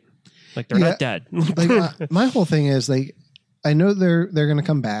back, right? Like they're not dead. Like my whole thing is like, I know they're going to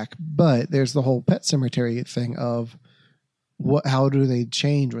come back, but there's the whole Pet Sematary thing of how do they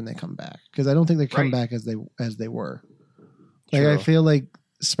change when they come back? Because I don't think they come back as they were. Like I feel like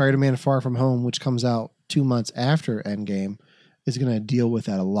Spider-Man Far From Home, which comes out 2 months after Endgame, is going to deal with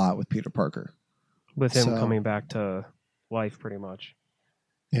that a lot with Peter Parker. With him coming back to life, pretty much.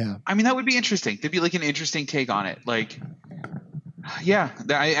 Yeah. I mean, that would be interesting. There'd be like an interesting take on it. Like, yeah,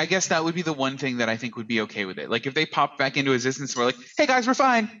 I guess that would be the one thing that I think would be okay with it. Like if they popped back into existence and were like, hey guys, we're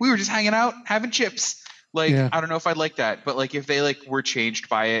fine. We were just hanging out, having chips. Like, I don't know if I'd like that. But like if they like were changed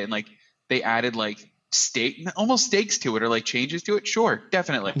by it and like they added like almost stakes to it or like changes to it, sure,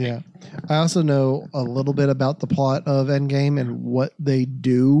 definitely. Yeah. I also know a little bit about the plot of Endgame and what they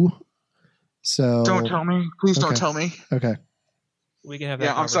do. So don't tell me. Please don't tell me. Okay. We can have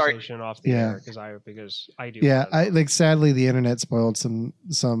that conversation off the air because I do. Yeah, I like sadly the internet spoiled some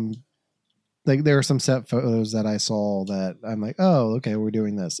like there were some set photos that I saw that I'm like, oh, okay, we're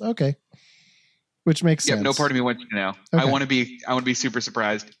doing this. Okay. Which makes sense. Yeah, no part of me wants to know. Okay. I want to be super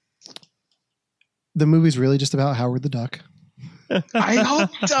surprised. The movie's really just about Howard the Duck. I hope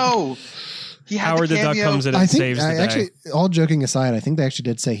so. Howard the Duck comes in and saves the day. Actually, all joking aside, I think they actually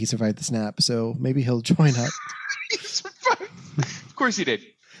did say he survived the snap, so maybe he'll join up. Of course he did.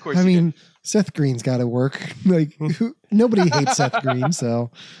 I mean, Seth Green's got to work. Like nobody hates Seth Green,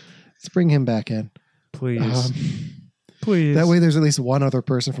 so let's bring him back in, please. Please. That way, there's at least one other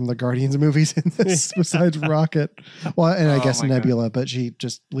person from the Guardians movies in this besides Rocket. Well, and I guess Nebula, but she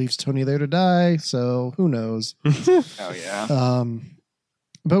just leaves Tony there to die. So who knows? Oh yeah.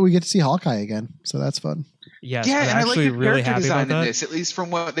 But we get to see Hawkeye again, so that's fun. Yes, yeah, I'm and actually I like the really character happy design about that. In this, at least from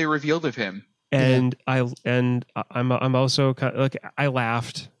what they revealed of him. And I'm also kind of, like I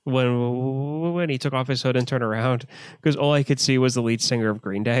laughed when he took off his hood and turned around because all I could see was the lead singer of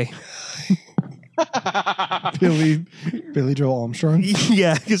Green Day. Billy Joel Armstrong.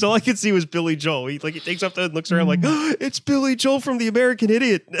 Yeah, because all I could see was Billy Joel. He takes off the hood and looks around like, oh, it's Billy Joel from The American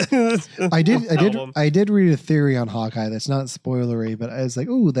Idiot. I did read a theory on Hawkeye that's not spoilery, but I was like,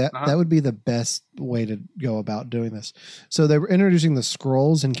 ooh, that would be the best way to go about doing this. So they were introducing the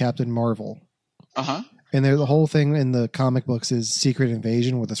Skrulls in Captain Marvel. And the whole thing in the comic books is Secret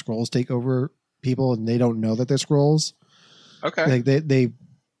Invasion, where the Skrulls take over people and they don't know that they're Skrulls. Okay. Like they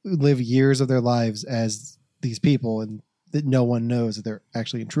live years of their lives as these people and that no one knows that they're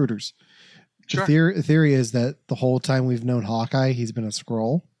actually intruders. Sure. The theory is that the whole time we've known Hawkeye, he's been a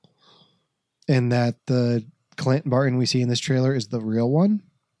Skrull, and that the Clint Barton we see in this trailer is the real one.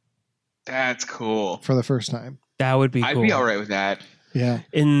 That's cool. For the first time. That would be cool. I'd be all right with that. Yeah.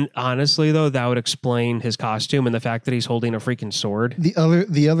 And honestly, though, that would explain his costume and the fact that he's holding a freaking sword.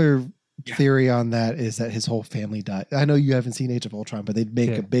 The other theory on that is that his whole family died. I know you haven't seen Age of Ultron, but they'd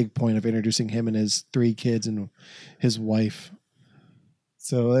make a big point of introducing him and his 3 kids and his wife.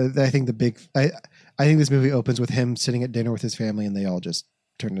 So I think I think this movie opens with him sitting at dinner with his family and they all just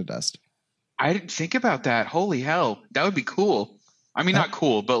turn to dust. I didn't think about that. Holy hell. That would be cool. I mean, not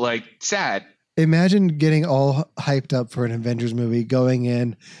cool, but like sad. Imagine getting all hyped up for an Avengers movie, going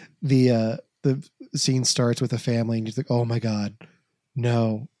in, the scene starts with a family and you're like, oh my God,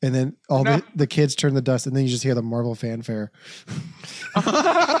 no. And then all the kids turn the dust and then you just hear the Marvel fanfare.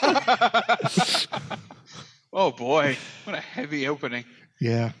 Oh boy. What a heavy opening.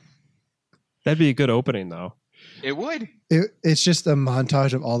 Yeah. That'd be a good opening though. It would. It's just a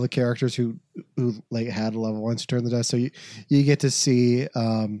montage of all the characters who like had level 1 to turn the dust. So you get to see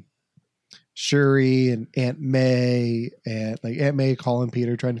Shuri and Aunt May and like Aunt May calling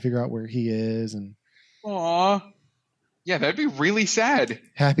Peter, trying to figure out where he is, and Aww. Yeah, that'd be really sad.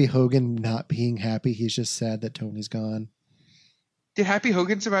 Happy Hogan not being happy. He's just sad that Tony's gone. Did Happy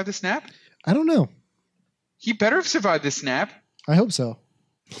Hogan survive the snap? I don't know. He better have survived the snap. I hope so.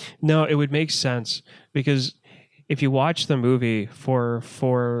 No, it would make sense because if you watch the movie for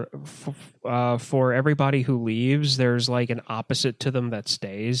everybody who leaves, there's like an opposite to them that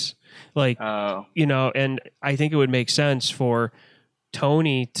stays. Like, and I think it would make sense for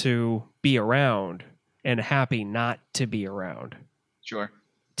Tony to be around and Happy not to be around. Sure.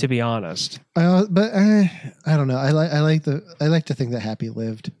 To be honest. But I don't know. I like to think that Happy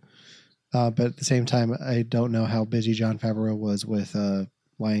lived. But at the same time, I don't know how busy Jon Favreau was with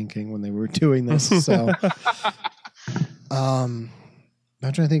Lion King when they were doing this. So I'm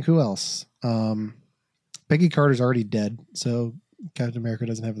trying to think who else. Peggy Carter's already dead, so Captain America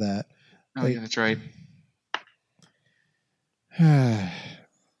doesn't have that. Oh, yeah, that's right.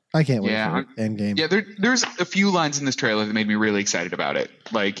 I can't wait for Endgame. Yeah, there's a few lines in this trailer that made me really excited about it.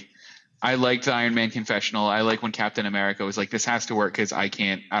 Like, I liked the Iron Man confessional. I like when Captain America was like, "This has to work because I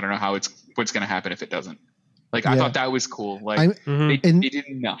don't know what's going to happen if it doesn't." Like, I thought that was cool. Like, they did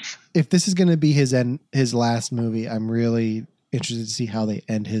enough. If this is going to be his last movie, I'm really interested to see how they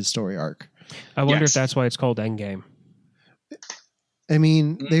end his story arc. I wonder if that's why it's called Endgame. I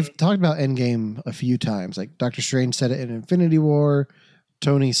mean, they've talked about Endgame a few times. Like Doctor Strange said it in Infinity War.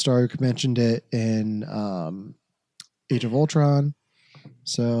 Tony Stark mentioned it in Age of Ultron.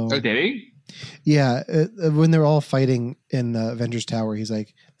 So, did he? Yeah, when they're all fighting in the Avengers Tower, he's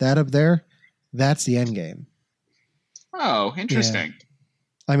like, "That up there, that's the Endgame." Oh, interesting.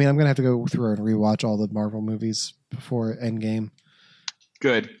 Yeah. I mean, I'm gonna have to go through and rewatch all the Marvel movies before Endgame.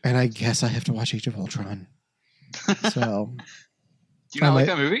 Good. And I guess I have to watch Age of Ultron. So, do you not like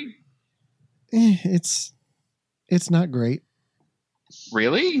that movie? It's not great.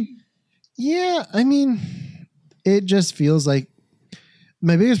 Really? Yeah, I mean, it just feels like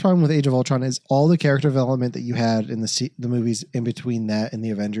my biggest problem with Age of Ultron is all the character development that you had in the movies in between that and the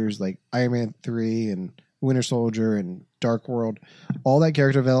Avengers, like Iron Man 3 and Winter Soldier and Dark World. All that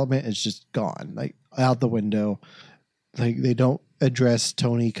character development is just gone, like out the window. Like they don't address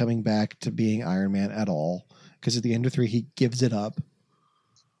Tony coming back to being Iron Man at all, because at the end of 3 he gives it up.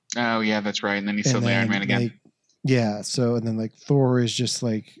 Oh yeah, that's right. And then he's still the Iron Man again. Like, yeah. So and then like Thor is just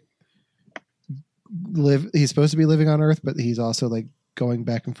like he's supposed to be living on Earth, but he's also like going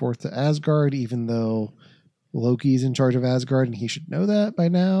back and forth to Asgard, even though Loki's in charge of Asgard, and he should know that by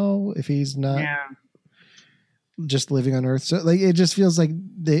now if he's not just living on Earth. So like it just feels like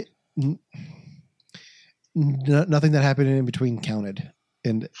nothing that happened in between counted,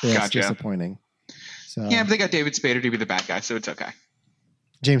 and it's disappointing. So yeah, but they got David Spader to be the bad guy, so it's okay.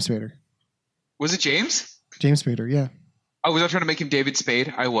 James Spader. Was it James? James Spader, yeah. Oh, was I trying to make him David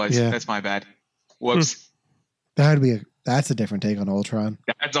Spade? I was. Yeah. That's my bad. Whoops. That's a different take on Ultron.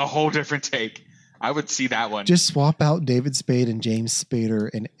 That's a whole different take. I would see that one. Just swap out David Spade and James Spader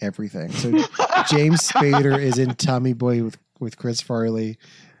and everything. So James Spader is in Tommy Boy with Chris Farley,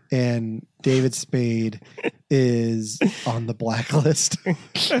 and David Spade is on the Blacklist.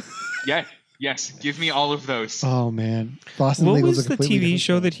 Yeah. Yes, give me all of those. Oh man, Boston what Legal's was the TV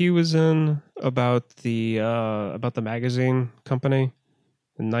show that he was in about the magazine company,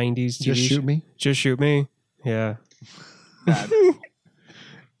 the '90s TV? Just Shoot Me. Just Shoot Me. Yeah.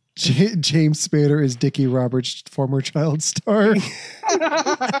 James Spader is Dickie Roberts' former child star. All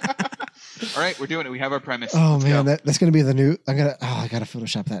right, we're doing it. We have our premise. Oh man, that's gonna be the new. I gotta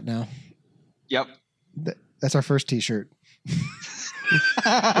Photoshop that now. Yep. That's our first T-shirt.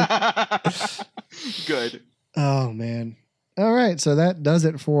 Good. Oh man. All right, so that does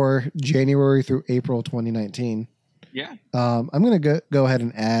it for January through April 2019. Yeah. I'm gonna go ahead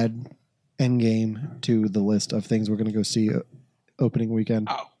and add Endgame to the list of things we're gonna go see opening weekend.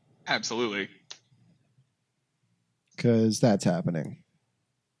 Oh, absolutely. Because that's happening.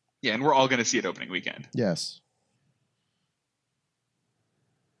 Yeah, and we're all gonna see it opening weekend. Yes.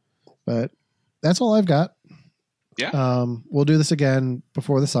 But that's all I've got. Yeah. We'll do this again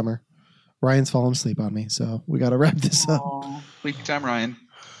before the summer. Ryan's fallen asleep on me, so we got to wrap this up. Sleepy time, Ryan.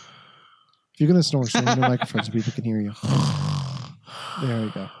 If you're going to snore, stand in the microphone so people can hear you. There we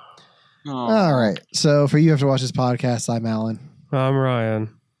go. Aww. All right. So for you have to watch this podcast, I'm Alan. I'm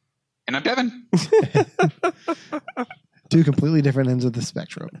Ryan. And I'm Devin. Two completely different ends of the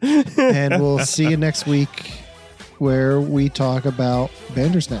spectrum. And we'll see you next week where we talk about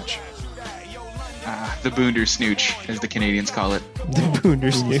Bandersnatch. The Boondersnooch, as the Canadians call it. The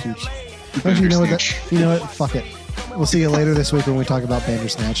Boondersnooch. You know what? Fuck it. We'll see you later this week when we talk about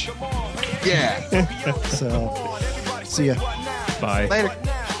Bandersnatch. Yeah. So, see ya. Bye. Later.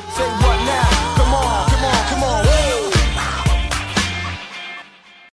 Say what now? Come on, come on, come on.